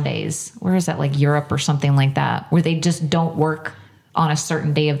on Sundays. Where is that, like Europe or something like that, where they just don't work on a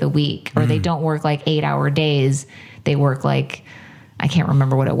certain day of the week, or they don't work like 8-hour days. They work like, I can't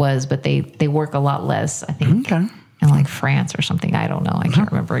remember what it was, but they work a lot less, I think. Okay. In like France or something. I don't know. I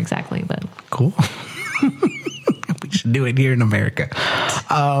can't remember exactly, but cool. We should do it here in America.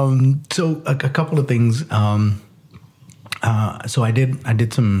 So a couple of things. So I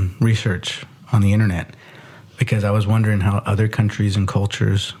did some research on the internet because I was wondering how other countries and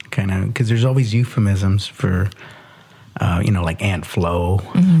cultures kind of, because there's always euphemisms for, like Aunt Flo,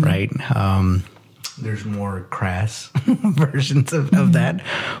 right? There's more crass versions of that.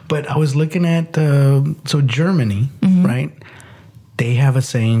 But I was looking at, so Germany, right? They have a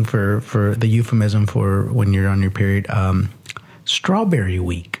saying for the euphemism for when you're on your period, strawberry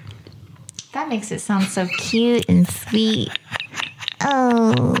week. That makes it sound so cute and sweet.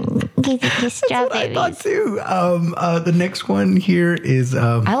 Oh, get strawberries. That's what I thought too. The next one here is...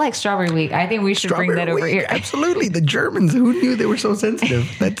 I like Strawberry Week. I think we should bring that over here. Absolutely. The Germans, who knew they were so sensitive?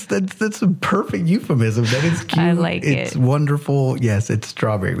 That's a perfect euphemism. That is cute. I like it. It's wonderful. Yes, it's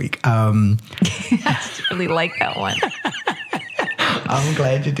Strawberry Week. I really like that one. I'm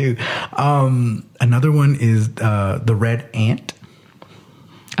glad you do. Another one is the red ant.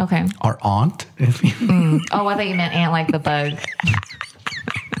 Okay. Or aunt. Oh, I thought you meant ant like the bug.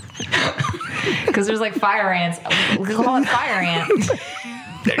 Because there's like fire ants. We call it fire ant.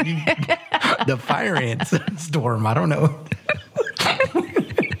 The fire ant storm. I don't know.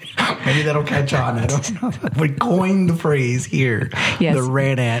 Maybe that'll catch on. I don't know. We coined the phrase here. Yes. The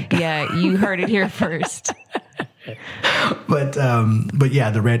red ant. Yeah, you heard it here first. But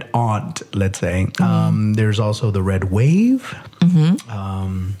yeah, the red aunt, let's say. There's also the red wave,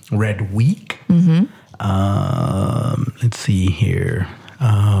 red week. Let's see here.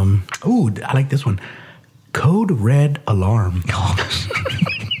 I like this one. Code red alarm.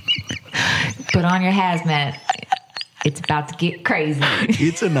 Put on your hazmat. It's about to get crazy.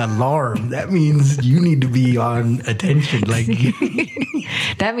 It's an alarm. That means you need to be on attention. Like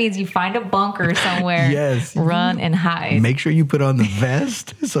that means you find a bunker somewhere. Yes. Run and hide. Make sure you put on the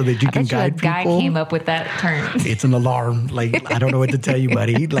vest so that you can guide people. A guy came up with that term. It's an alarm. Like, I don't know what to tell you,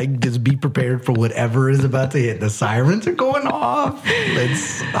 buddy. Like, just be prepared for whatever is about to hit. The sirens are going off.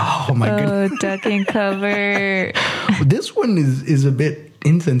 Oh my goodness. Duck and cover. This one is a bit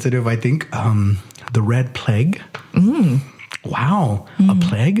insensitive, I think. The red plague. Wow. A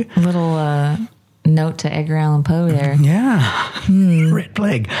plague? A little note to Edgar Allan Poe there. Yeah. Red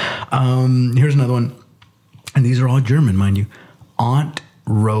plague. Here's another one. And these are all German, mind you. Aunt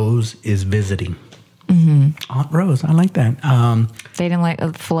Rose is visiting. Aunt Rose. I like that. They didn't like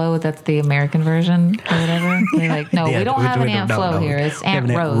Flo. That's the American version or whatever. They're like, no, we don't have an Aunt Flo here. It's Aunt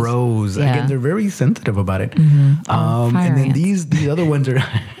Rose. Aunt Rose. Yeah. Again, they're very sensitive about it. Fire and then ants. these other ones are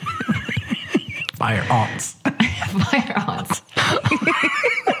fire aunts. Fire aunts.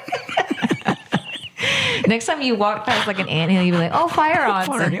 Next time you walk past like an anthill, you'll be like, oh, fire aunts,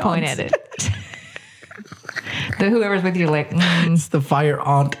 and point at it. Whoever's with you, like, It's the fire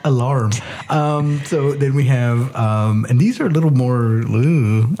aunt alarm. So then we have, and these are a little more,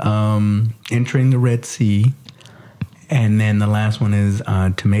 entering the Red Sea. And then the last one is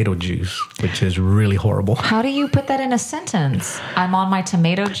tomato juice, which is really horrible. How do you put that in a sentence? I'm on my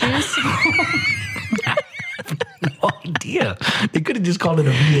tomato juice. No idea. They could have just called it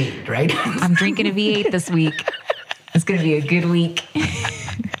a V8, right? I'm drinking a V8 this week. It's going to be a good week.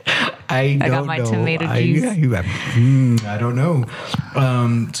 I got my tomato juice. I don't know.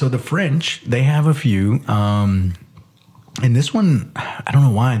 So the French, they have a few. And this one, I don't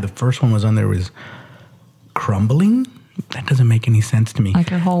know why. The first one was on there was crumbling. That doesn't make any sense to me. Like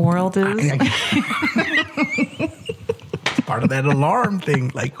your whole world is? It's part of that alarm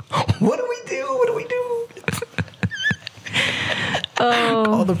thing. Like, what do we do? What do we do?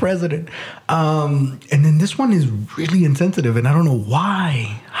 Call the president. And then this one is really insensitive, and I don't know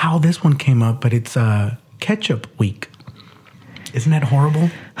how this one came up, but it's ketchup week. Isn't that horrible?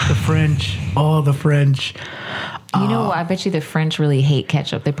 The French. The French. You know, I bet you the French really hate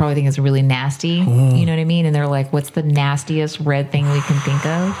ketchup. They probably think it's really nasty. You know what I mean? And they're like, what's the nastiest red thing we can think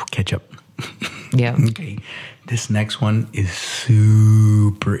of? Ketchup. Yeah. Okay. This next one is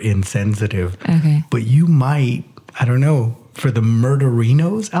super insensitive. Okay. But you might, I don't know, for the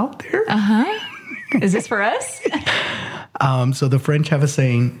murderinos out there. Is this for us? So the French have a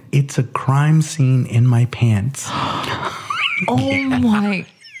saying, it's a crime scene in my pants. My.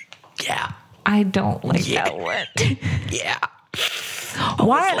 Yeah. I don't like that one. Yeah.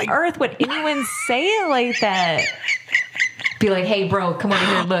 Why on earth would anyone say it like that? Be like, hey, bro, come over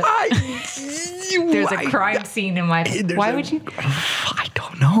here. Look. There's a crime scene in my... Why would you... I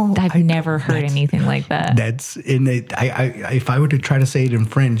don't know. I've never heard anything like that. That's in it. If I were to try to say it in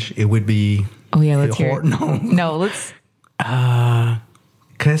French, it would be... Oh, yeah, let's hear it. No, let's...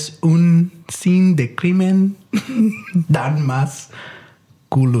 ¿Qué es un sin de crimen dan más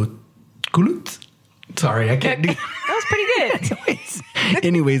culut? Sorry, I can't do... That was pretty good.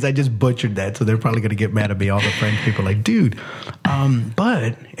 Anyways, I just butchered that, so they're probably going to get mad at me. All the French people are like, dude.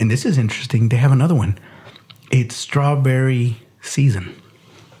 But, and this is interesting, they have another one. It's strawberry season.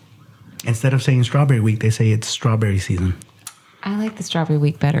 Instead of saying strawberry week, they say it's strawberry season. I like the strawberry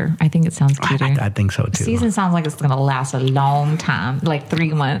week better. I think it sounds cuter. I think so, too. Season sounds like it's going to last a long time, like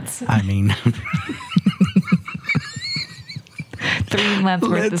 3 months. I mean... 3 months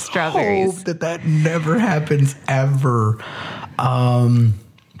worth of strawberries. Hope that never happens ever. They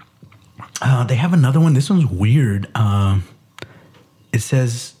have another one. This one's weird. It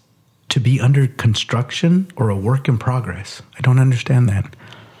says to be under construction or a work in progress. I don't understand that.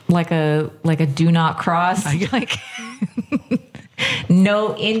 Like a do not cross. Like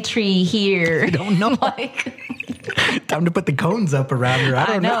no entry here. I don't know. Time to put the cones up around her. I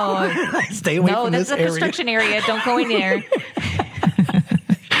don't know. Stay away from this area. No, that's a construction area. Don't go in there.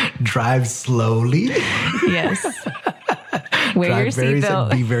 Drive slowly. Yes. Wear your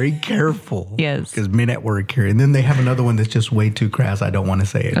seatbelt. Be very careful. Yes. Because men at work here. And then they have another one that's just way too crass. I don't want to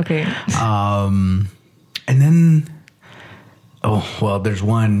say it. Okay. And then, there's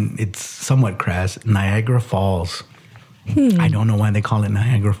one, it's somewhat crass. Niagara Falls. I don't know why they call it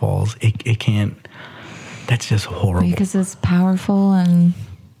Niagara Falls. It can't, that's just horrible. Because it's powerful and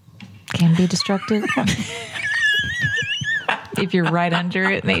can be destructive. If you're right under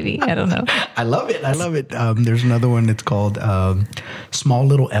it, maybe. I don't know. I love it. There's another one that's called Small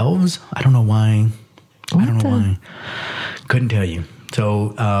Little Elves. I don't know why. Why. Couldn't tell you.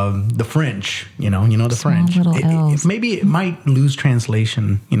 So the French, the Small French. Little Elves. Maybe it might lose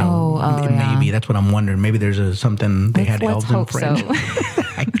translation. Maybe that's what I'm wondering. Maybe there's something they had elves in French. So.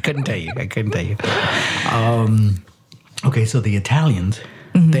 I couldn't tell you. Okay, so the Italians,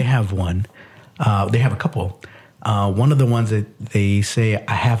 they have one. They have a couple. One of the ones that they say,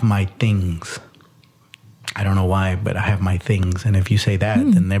 I have my things. I don't know why, but I have my things. And if you say that,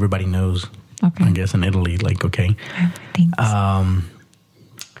 then everybody knows. Okay. I guess in Italy, like, okay. I have my things.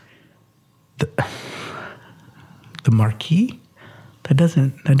 The Marquis? That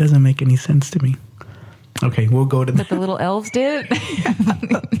doesn't make any sense to me. Okay, we'll go to But the little elves did?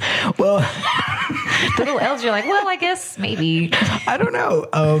 Well, the little elves, you're like, well, I guess maybe. I don't know.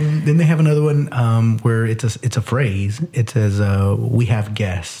 Then they have another one where it's a phrase. It says, we have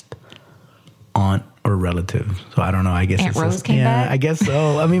guests, aunt or relative. So I don't know. I guess Aunt Rose came back? I guess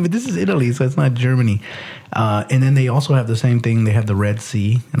so. I mean, but this is Italy, so it's not Germany. And then they also have the same thing. They have the Red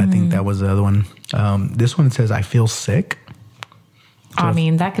Sea, and I think that was the other one. This one says, I feel sick. So I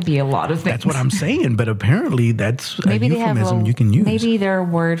mean, that could be a lot of things. That's what I'm saying, but apparently that's a euphemism you can use. Maybe their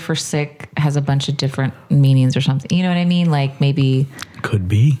word for sick has a bunch of different meanings or something. You know what I mean? Like maybe... Could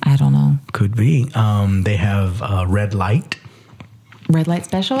be. I don't know. Could be. They have red light. Red light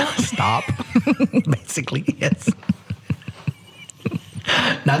special? Stop. Basically, yes.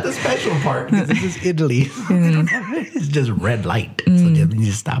 Not the special part, because this is Italy. It's just red light. So you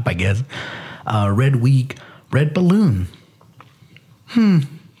just stop, I guess. Red week, red balloon. I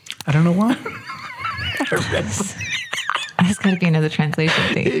don't know why. There's got to be another translation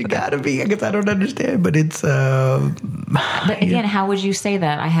thing. It got to be. I guess I don't understand, but it's... But again, how would you say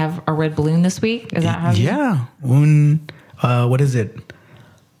that? I have a red balloon this week? Is that how you... Yeah. What is it?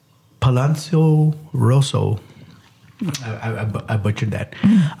 Palazzo Rosso. I butchered that.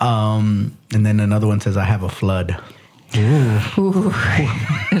 And then another one says, I have a flood. Ooh.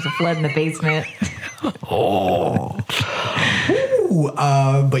 There's a flood in the basement.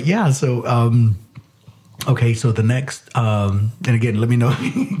 But yeah, so okay, so the next and again, let me know,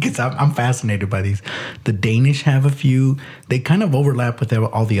 because I'm fascinated by these. The Danish have a few. They kind of overlap with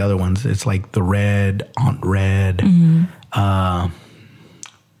all the other ones. It's like the red, Aunt Red.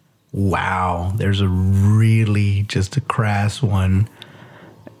 Wow, there's a really just a crass one.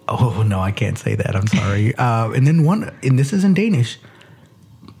 Oh no, I can't say that. I'm sorry. And then one, and this is in Danish.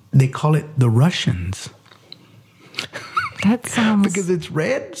 They call it the Russians. That sounds... Because it's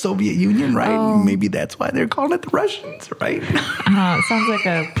red, Soviet Union, right? Oh. Maybe that's why they're calling it the Russians, right? It sounds like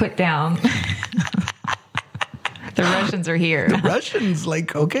a put down. The Russians are here. The Russians,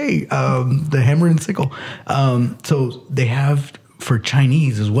 like, okay, the hammer and sickle. So they have for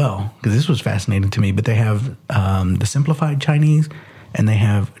Chinese as well, because this was fascinating to me, but they have the simplified Chinese and they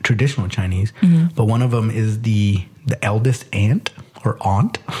have traditional Chinese. But one of them is the eldest aunt or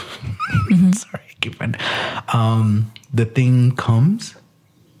aunt. Sorry, I keep on. The thing comes.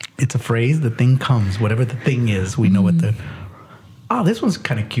 It's a phrase. The thing comes. Whatever the thing is, we know what the... Oh, this one's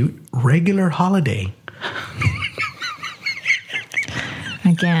kind of cute. Regular holiday.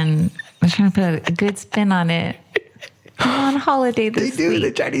 Again, I'm trying to put a good spin on it. I'm on holiday this They do. week.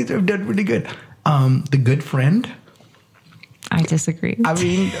 The Chinese have done really good. The good friend. I disagree. I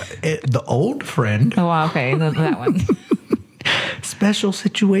mean, the old friend. Oh, wow, okay. That one. Special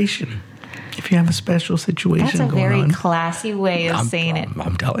situation. If you have a special situation That's a going very on, classy way of saying it.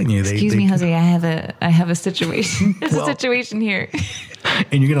 I'm telling you. Excuse me, Jose. I have a situation. There's a situation here.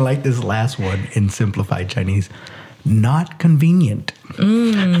 And you're going to like this last one in simplified Chinese. Not convenient.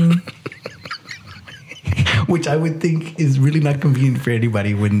 Which I would think is really not convenient for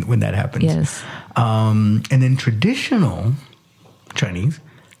anybody when that happens. Yes. And then traditional Chinese,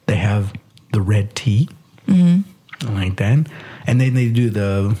 they have the red tea. Like that. And then they do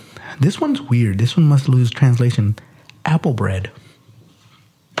this one's weird. This one must lose translation. Apple bread.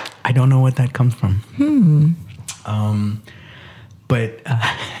 I don't know what that comes from. But,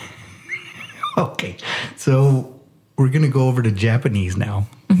 okay. So we're going to go over to Japanese now.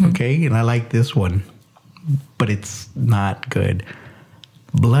 Okay. And I like this one, but it's not good.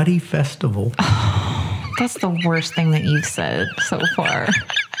 Bloody Festival. That's the worst thing that you've said so far.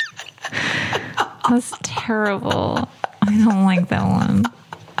 That's terrible. I don't like that one.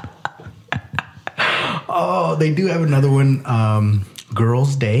 Oh, they do have another one.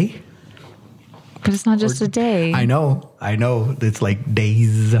 Girls' Day. But it's not just a day. I know. It's like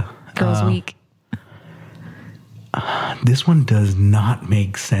days. Girls' Week. This one does not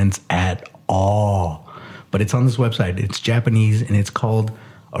make sense at all. But it's on this website. It's Japanese, and it's called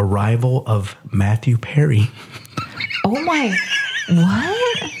Arrival of Matthew Perry. Oh my...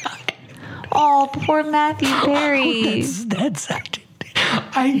 What? Oh, poor Matthew Perry. That's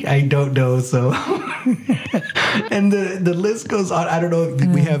I don't know. So, and the list goes on. I don't know.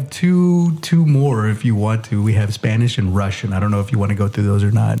 We have two more if you want to. We have Spanish and Russian. I don't know if you want to go through those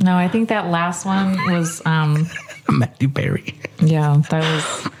or not. No, I think that last one was Matthew Perry. Yeah,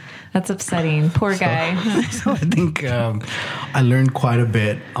 that's upsetting. Poor guy. So I think I learned quite a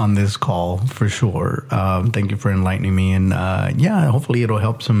bit on this call for sure. Thank you for enlightening me, and hopefully it'll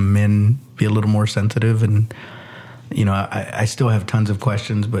help some men be a little more sensitive. And I still have tons of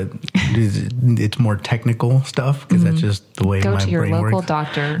questions, but it's more technical stuff because that's just the way my brain works. Go to your local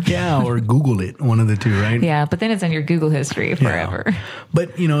doctor. Yeah, or Google it, one of the two, right? Yeah, but then it's in your Google history forever. Yeah.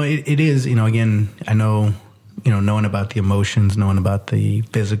 But it is. Again, I know. Knowing about the emotions, knowing about the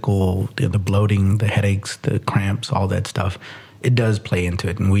physical, the bloating, the headaches, the cramps, all that stuff, it does play into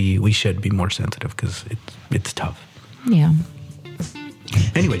it, and we should be more sensitive because it's tough. Yeah.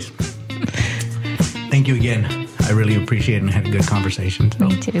 Anyways, thank you again. I really appreciate it and had a good conversation. So.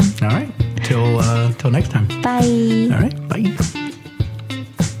 Me too. All right. Till next time. Bye. All right. Bye.